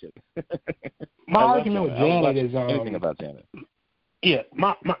still watch it. My argument with Janet is anything about Janet. Yeah,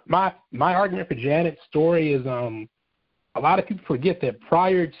 my argument for Janet's story is a lot of people forget that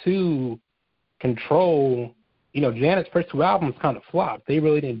prior to Control, Janet's first two albums kind of flopped. They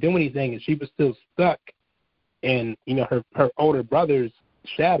really didn't do anything, and she was still stuck in her older brother's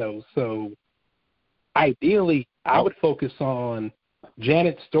shadows. So ideally, I would focus on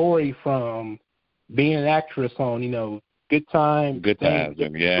Janet's story from being an actress on Good Times,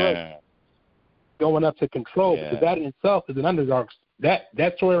 going up to Control, because that in itself is an underdog.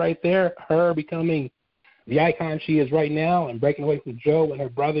 That story right there, her becoming the icon she is right now and breaking away from Joe and her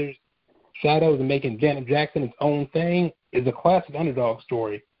brother's shadows and making Janet Jackson its own thing, is a classic underdog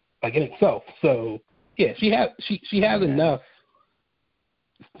story, in itself. So yeah, she has enough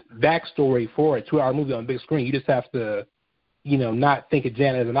backstory for a 2-hour movie on the big screen. You just have to, not think of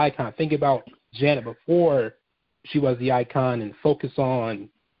Janet as an icon. Think about Janet before she was the icon and focus on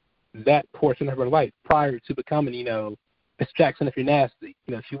that portion of her life prior to becoming, Miss Jackson if you're nasty.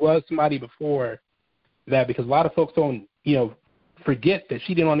 She was somebody before that, because a lot of folks don't, forget that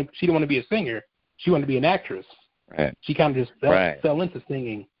she didn't want to be a singer. She wanted to be an actress. Right. She kind of just fell into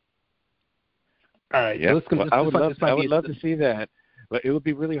singing. All right. Yeah. So I would love to see that, but it would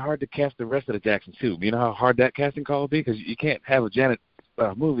be really hard to cast the rest of the Jacksons too. You know how hard that casting call would be, because you can't have a Janet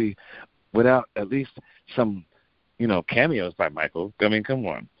movie without at least some, cameos by Michael. I mean, come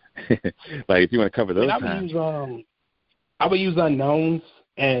on. Like if you want to cover those times. I would use unknowns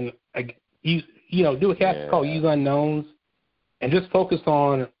and do a casting call, use unknowns, and just focus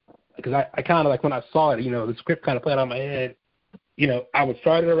on, because I kind of when I saw it, the script kind of played on my head. I would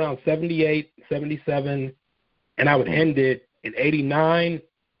start it around 78, 77, and I would end it in 89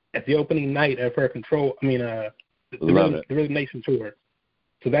 at the opening night of her Control. The Rhythm Nation tour.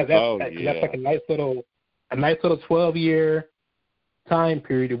 So that's like a nice little 12-year time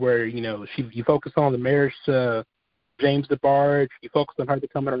period where you focus on the marriage to James DeBarge, you focus on her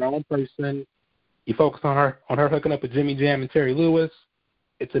becoming her own person, you focus on her hooking up with Jimmy Jam and Terry Lewis.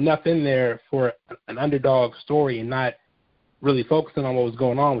 It's enough in there for an underdog story and not really focusing on what was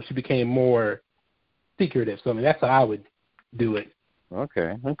going on when she became more secretive. So that's how I would do it.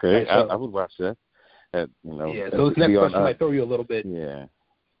 Okay. Right, so, I would watch that. So this next question might throw you a little bit.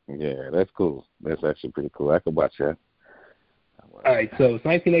 Yeah, that's cool. That's actually pretty cool. I could watch that. All right, so it's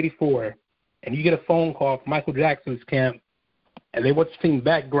 1984, and you get a phone call from Michael Jackson's camp, and they want you to sing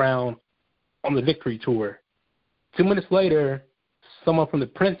background on the Victory Tour. 2 minutes later, someone from the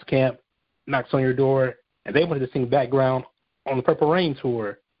Prince camp knocks on your door, and they wanted to sing background on the Purple Rain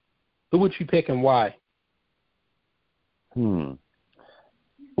Tour. Who would you pick and why?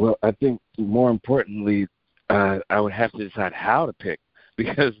 Well, I think more importantly, I would have to decide how to pick,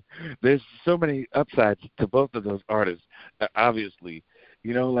 because there's so many upsides to both of those artists. Obviously,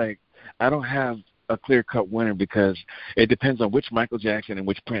 I don't have a clear-cut winner because it depends on which Michael Jackson and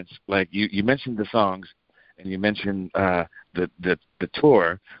which Prince. Like you mentioned the songs, and you mentioned the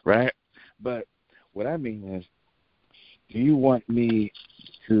tour, right? But what I mean is, do you want me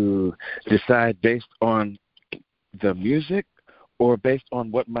to decide based on the music or based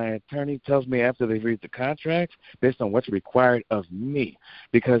on what my attorney tells me after they read the contract, based on what's required of me?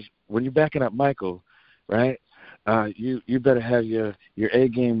 Because when you're backing up Michael, right, you better have your A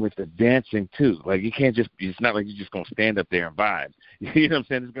game with the dancing too. Like you can't just, it's not like you're just going to stand up there and vibe. You know what I'm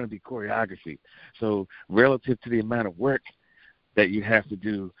saying? There's going to be choreography. So relative to the amount of work that you have to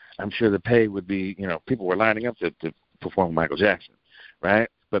do, I'm sure the pay would be, people were lining up to perform Michael Jackson, right?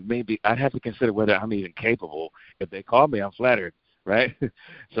 But maybe I'd have to consider whether I'm even capable. If they call me, I'm flattered, right?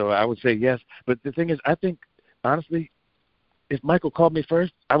 So I would say yes. But the thing is, I think, honestly, if Michael called me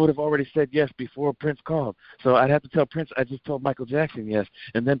first, I would have already said yes before Prince called. So I'd have to tell Prince I just told Michael Jackson yes,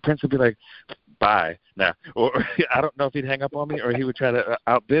 and then Prince would be like, bye. Now, or I don't know if he'd hang up on me or he would try to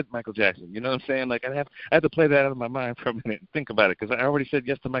outbid Michael Jackson. You know what I'm saying? Like I had to play that out of my mind for a minute and think about it because I already said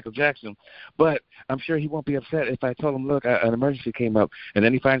yes to Michael Jackson. But I'm sure he won't be upset if I told him, look, an emergency came up, and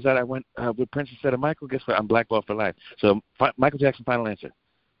then he finds out I went with Prince instead of Michael. Guess what? I'm blackballed for life. So Michael Jackson, final answer.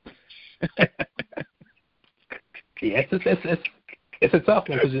 Yeah, it's a tough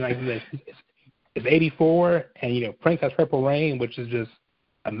one because it's 84, and Prince has Purple Rain, which is just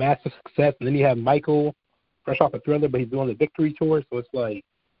a massive success, and then you have Michael, fresh off a Thriller, but he's doing the Victory Tour, so it's like,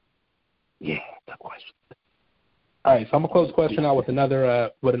 yeah, tough question. All right, so I'm gonna close the question out with another.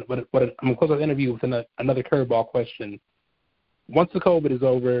 I'm gonna close the interview with another curveball question. Once the COVID is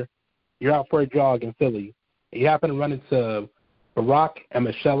over, you're out for a jog in Philly, and you happen to run into Barack and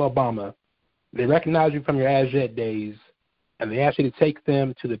Michelle Obama. They recognize you from your ASJET days, and they ask you to take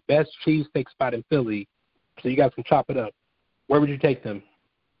them to the best cheesesteak spot in Philly so you guys can chop it up. Where would you take them?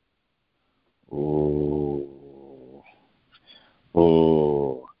 Oh.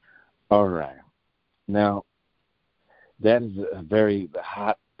 All right. Now, that is a very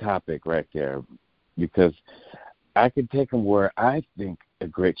hot topic right there because I can take them where I think a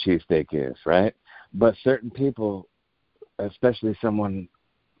great cheesesteak is, right? But certain people, especially some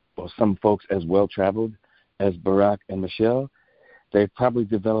folks as well-traveled as Barack and Michelle, they've probably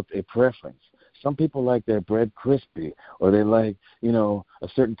developed a preference. Some people like their bread crispy, or they like, a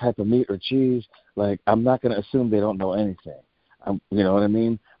certain type of meat or cheese. Like, I'm not going to assume they don't know anything. You know what I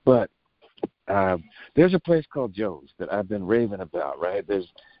mean? But there's a place called Joe's that I've been raving about, right?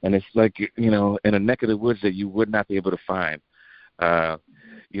 And it's like, in a neck of the woods that you would not be able to find. If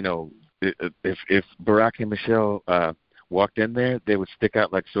Barack and Michelle walked in there, they would stick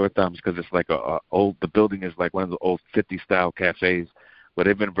out like sore thumbs because it's like the building is like one of the old 50s style cafes, but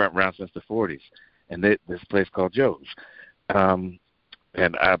they've been around since the 40s. And this place called Joe's. And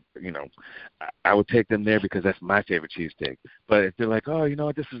I would take them there because that's my favorite cheesesteak. But if they're like, oh,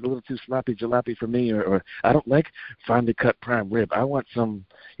 this is a little too sloppy jalopy for me, or I don't like finely cut prime rib. I want some,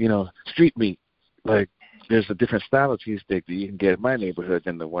 street meat. Like there's a different style of cheesesteak that you can get in my neighborhood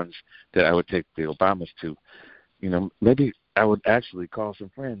than the ones that I would take the Obamas to. Maybe I would actually call some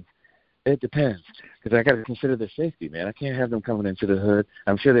friends. It depends, because I got to consider their safety, man. I can't have them coming into the hood.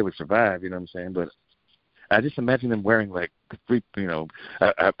 I'm sure they would survive, you know what I'm saying? But I just imagine them wearing like three,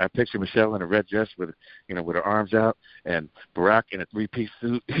 I picture Michelle in a red dress with her arms out, and Barack in a three-piece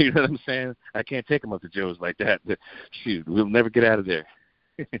suit. You know what I'm saying? I can't take them up to Joe's like that. Shoot, we'll never get out of there.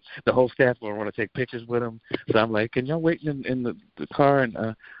 The whole staff will want to take pictures with them. So I'm like, can y'all wait in the car and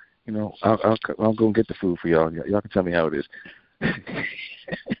I'll go and get the food for y'all. Y'all can tell me how it is.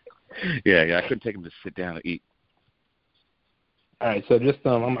 Yeah, I couldn't take them to sit down and eat. All right, so just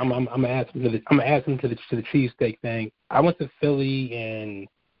I'm gonna ask him to the cheesesteak thing. I went to Philly in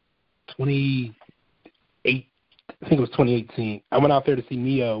 2018. I went out there to see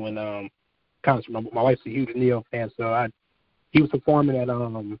Neo in concert. My wife's a huge Neo fan, so he was performing at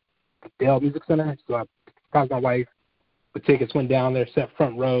the Dell Music Center. So I promised my wife the tickets, went down there, sat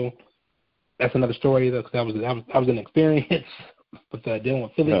front row. That's another story though, because that was an experience with dealing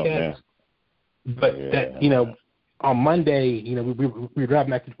with Philly cats. But that on Monday, we were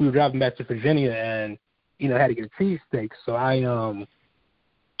driving back to Virginia, and had to get a cheesesteak. So I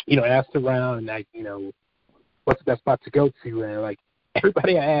asked around, and what's the best spot to go to, and like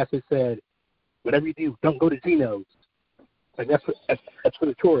everybody I asked, they said, whatever you do, don't go to Gino's. Like that's for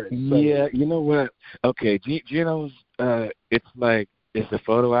the tourists. So. Yeah, you know what? Okay, Gino's, it's a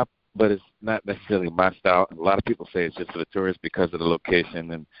photo op, but it's not necessarily my style. A lot of people say it's just for the tourists because of the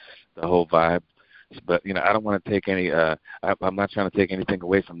location and the whole vibe. But, I don't want to take any I'm not trying to take anything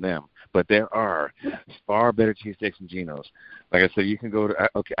away from them. But there are far better cheesesteaks than Geno's. Like I said, you can go to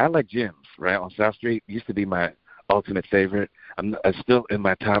I like Jim's, right, on South Street. It used to be my ultimate favorite. I'm still in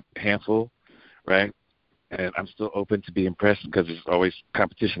my top handful, right? And I'm still open to be impressed because there's always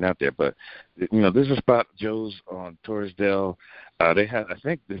competition out there. But, there's a spot, Joe's on Torresdale. They have, I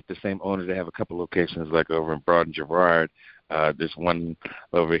think, the same owner. They have a couple locations, like over in Broad and Girard. There's one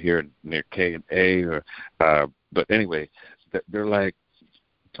over here near K and A. But anyway, they're like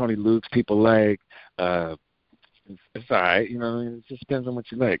Tony Luke's. People like. It's all right. It just depends on what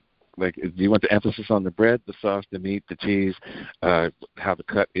you like. Like, do you want the emphasis on the bread, the sauce, the meat, the cheese, how the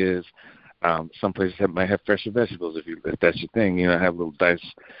cut is? Some places might have fresher vegetables if that's your thing. Have little diced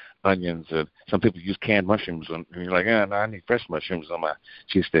onions. Some people use canned mushrooms, and you're like, no, I need fresh mushrooms on my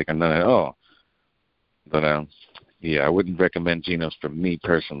cheesesteak, and none at all. But I wouldn't recommend Geno's for me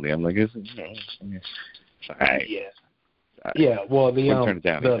personally. I'm like, it's all right. Yeah. Yeah. Well, the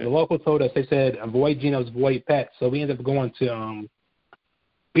local told us, they said avoid Geno's, avoid pets. So we ended up going to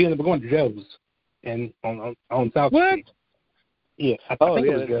Joe's and on South Street. Yeah, I think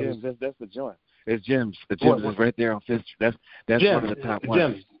it was Jim's. That's the joint. It's Jim's. The Jim's is right there on Fifth Street. That's Jim's, one of the top ones.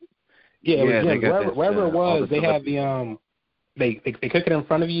 Jim's. Yeah, it was Jim's. Wherever it was, they have the they cook it in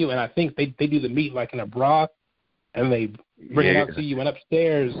front of you, and I think they do the meat like in a broth, and they bring it out to you. And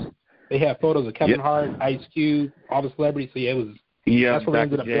upstairs, they have photos of Kevin Hart, Ice Cube, all the celebrities. So it was. Yeah, that's where we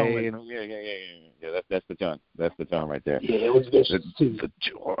ended up going. Yeah, that's the joint. That's the joint right there. Yeah, it was vicious too. The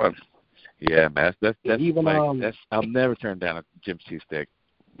joint. Yeah, man, that's even I'll never turn down a Jim's cheesesteak.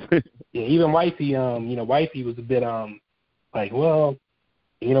 Yeah, even wifey, wifey was a bit like, well,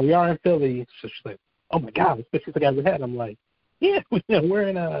 we are in Philly, so she's like, oh my God, especially if I got ahead. I'm like, yeah, we're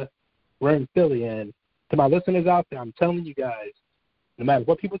in Philly, and to my listeners out there, I'm telling you guys, no matter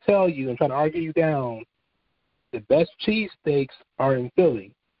what people tell you and try to argue you down, the best cheesesteaks are in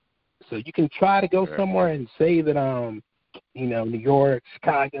Philly. So you can try to go somewhere and say that New York,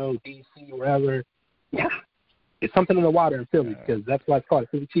 Chicago, D.C., wherever. Yeah, it's something in the water in Philly because that's why it's called a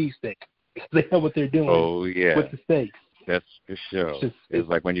Philly cheesesteak. They know what they're doing with the steaks. That's for sure. It's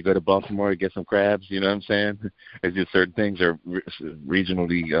like when you go to Baltimore, you get some crabs, you know what I'm saying? It's just certain things are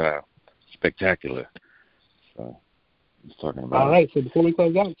regionally spectacular. So, just talking about all right, so before we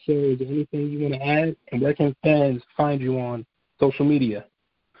close out, so is there anything you want to add? And where can fans find you on social media?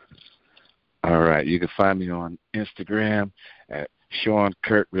 All right, you can find me on Instagram at Shawn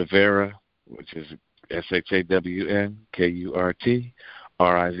Kurt Rivera, which is ShawnKurtRivera,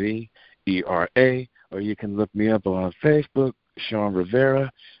 or you can look me up on Facebook, Shawn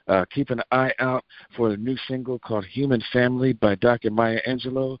Rivera. Keep an eye out for the new single called Human Family by Dr. Maya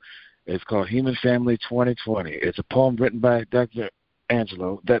Angelou. It's called Human Family 2020. It's a poem written by Dr.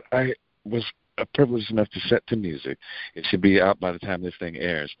 Angelou that I was privileged enough to set to music. It should be out by the time this thing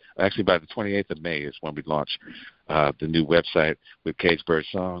airs. Actually, by the 28th of May is when we launch the new website with Cagebird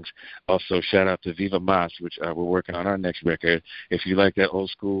Songs. Also, shout out to Viva Mas, which we're working on our next record. If you like that old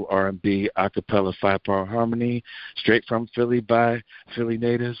school R&B acapella 5-part harmony, straight from Philly by Philly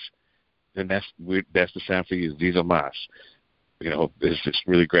natives, then that's the sound for you. Viva Mas. It's just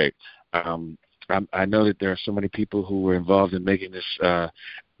really great. I know that there are so many people who were involved in making this.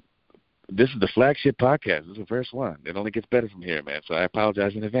 This is the flagship podcast. This is the first one. It only gets better from here, man. So I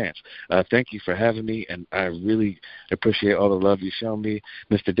apologize in advance. Thank you for having me, and I really appreciate all the love you show me,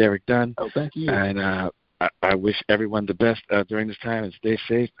 Mr. Derek Dunn. Oh, thank you. And I wish everyone the best during this time, and stay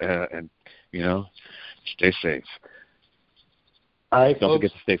safe, and stay safe. All right, Don't folks,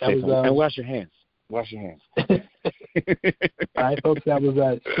 forget to stay safe and wash your hands. Wash your hands. All right, folks, that was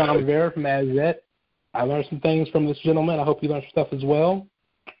Shawn Rivera from AZET. I learned some things from this gentleman. I hope you learned stuff as well.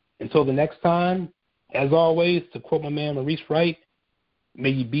 Until the next time, as always, to quote my man Maurice Wright, may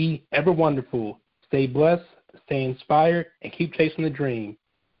you be ever wonderful. Stay blessed, stay inspired, and keep chasing the dream.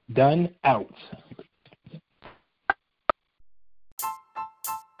 Done out.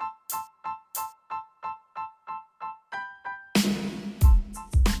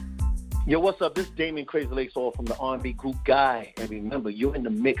 Yo, what's up? This is Damien Crazy Lakes all from the R&B group Guy. And remember, you're in the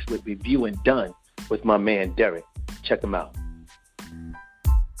mix with Review and Done with my man Derek. Check him out.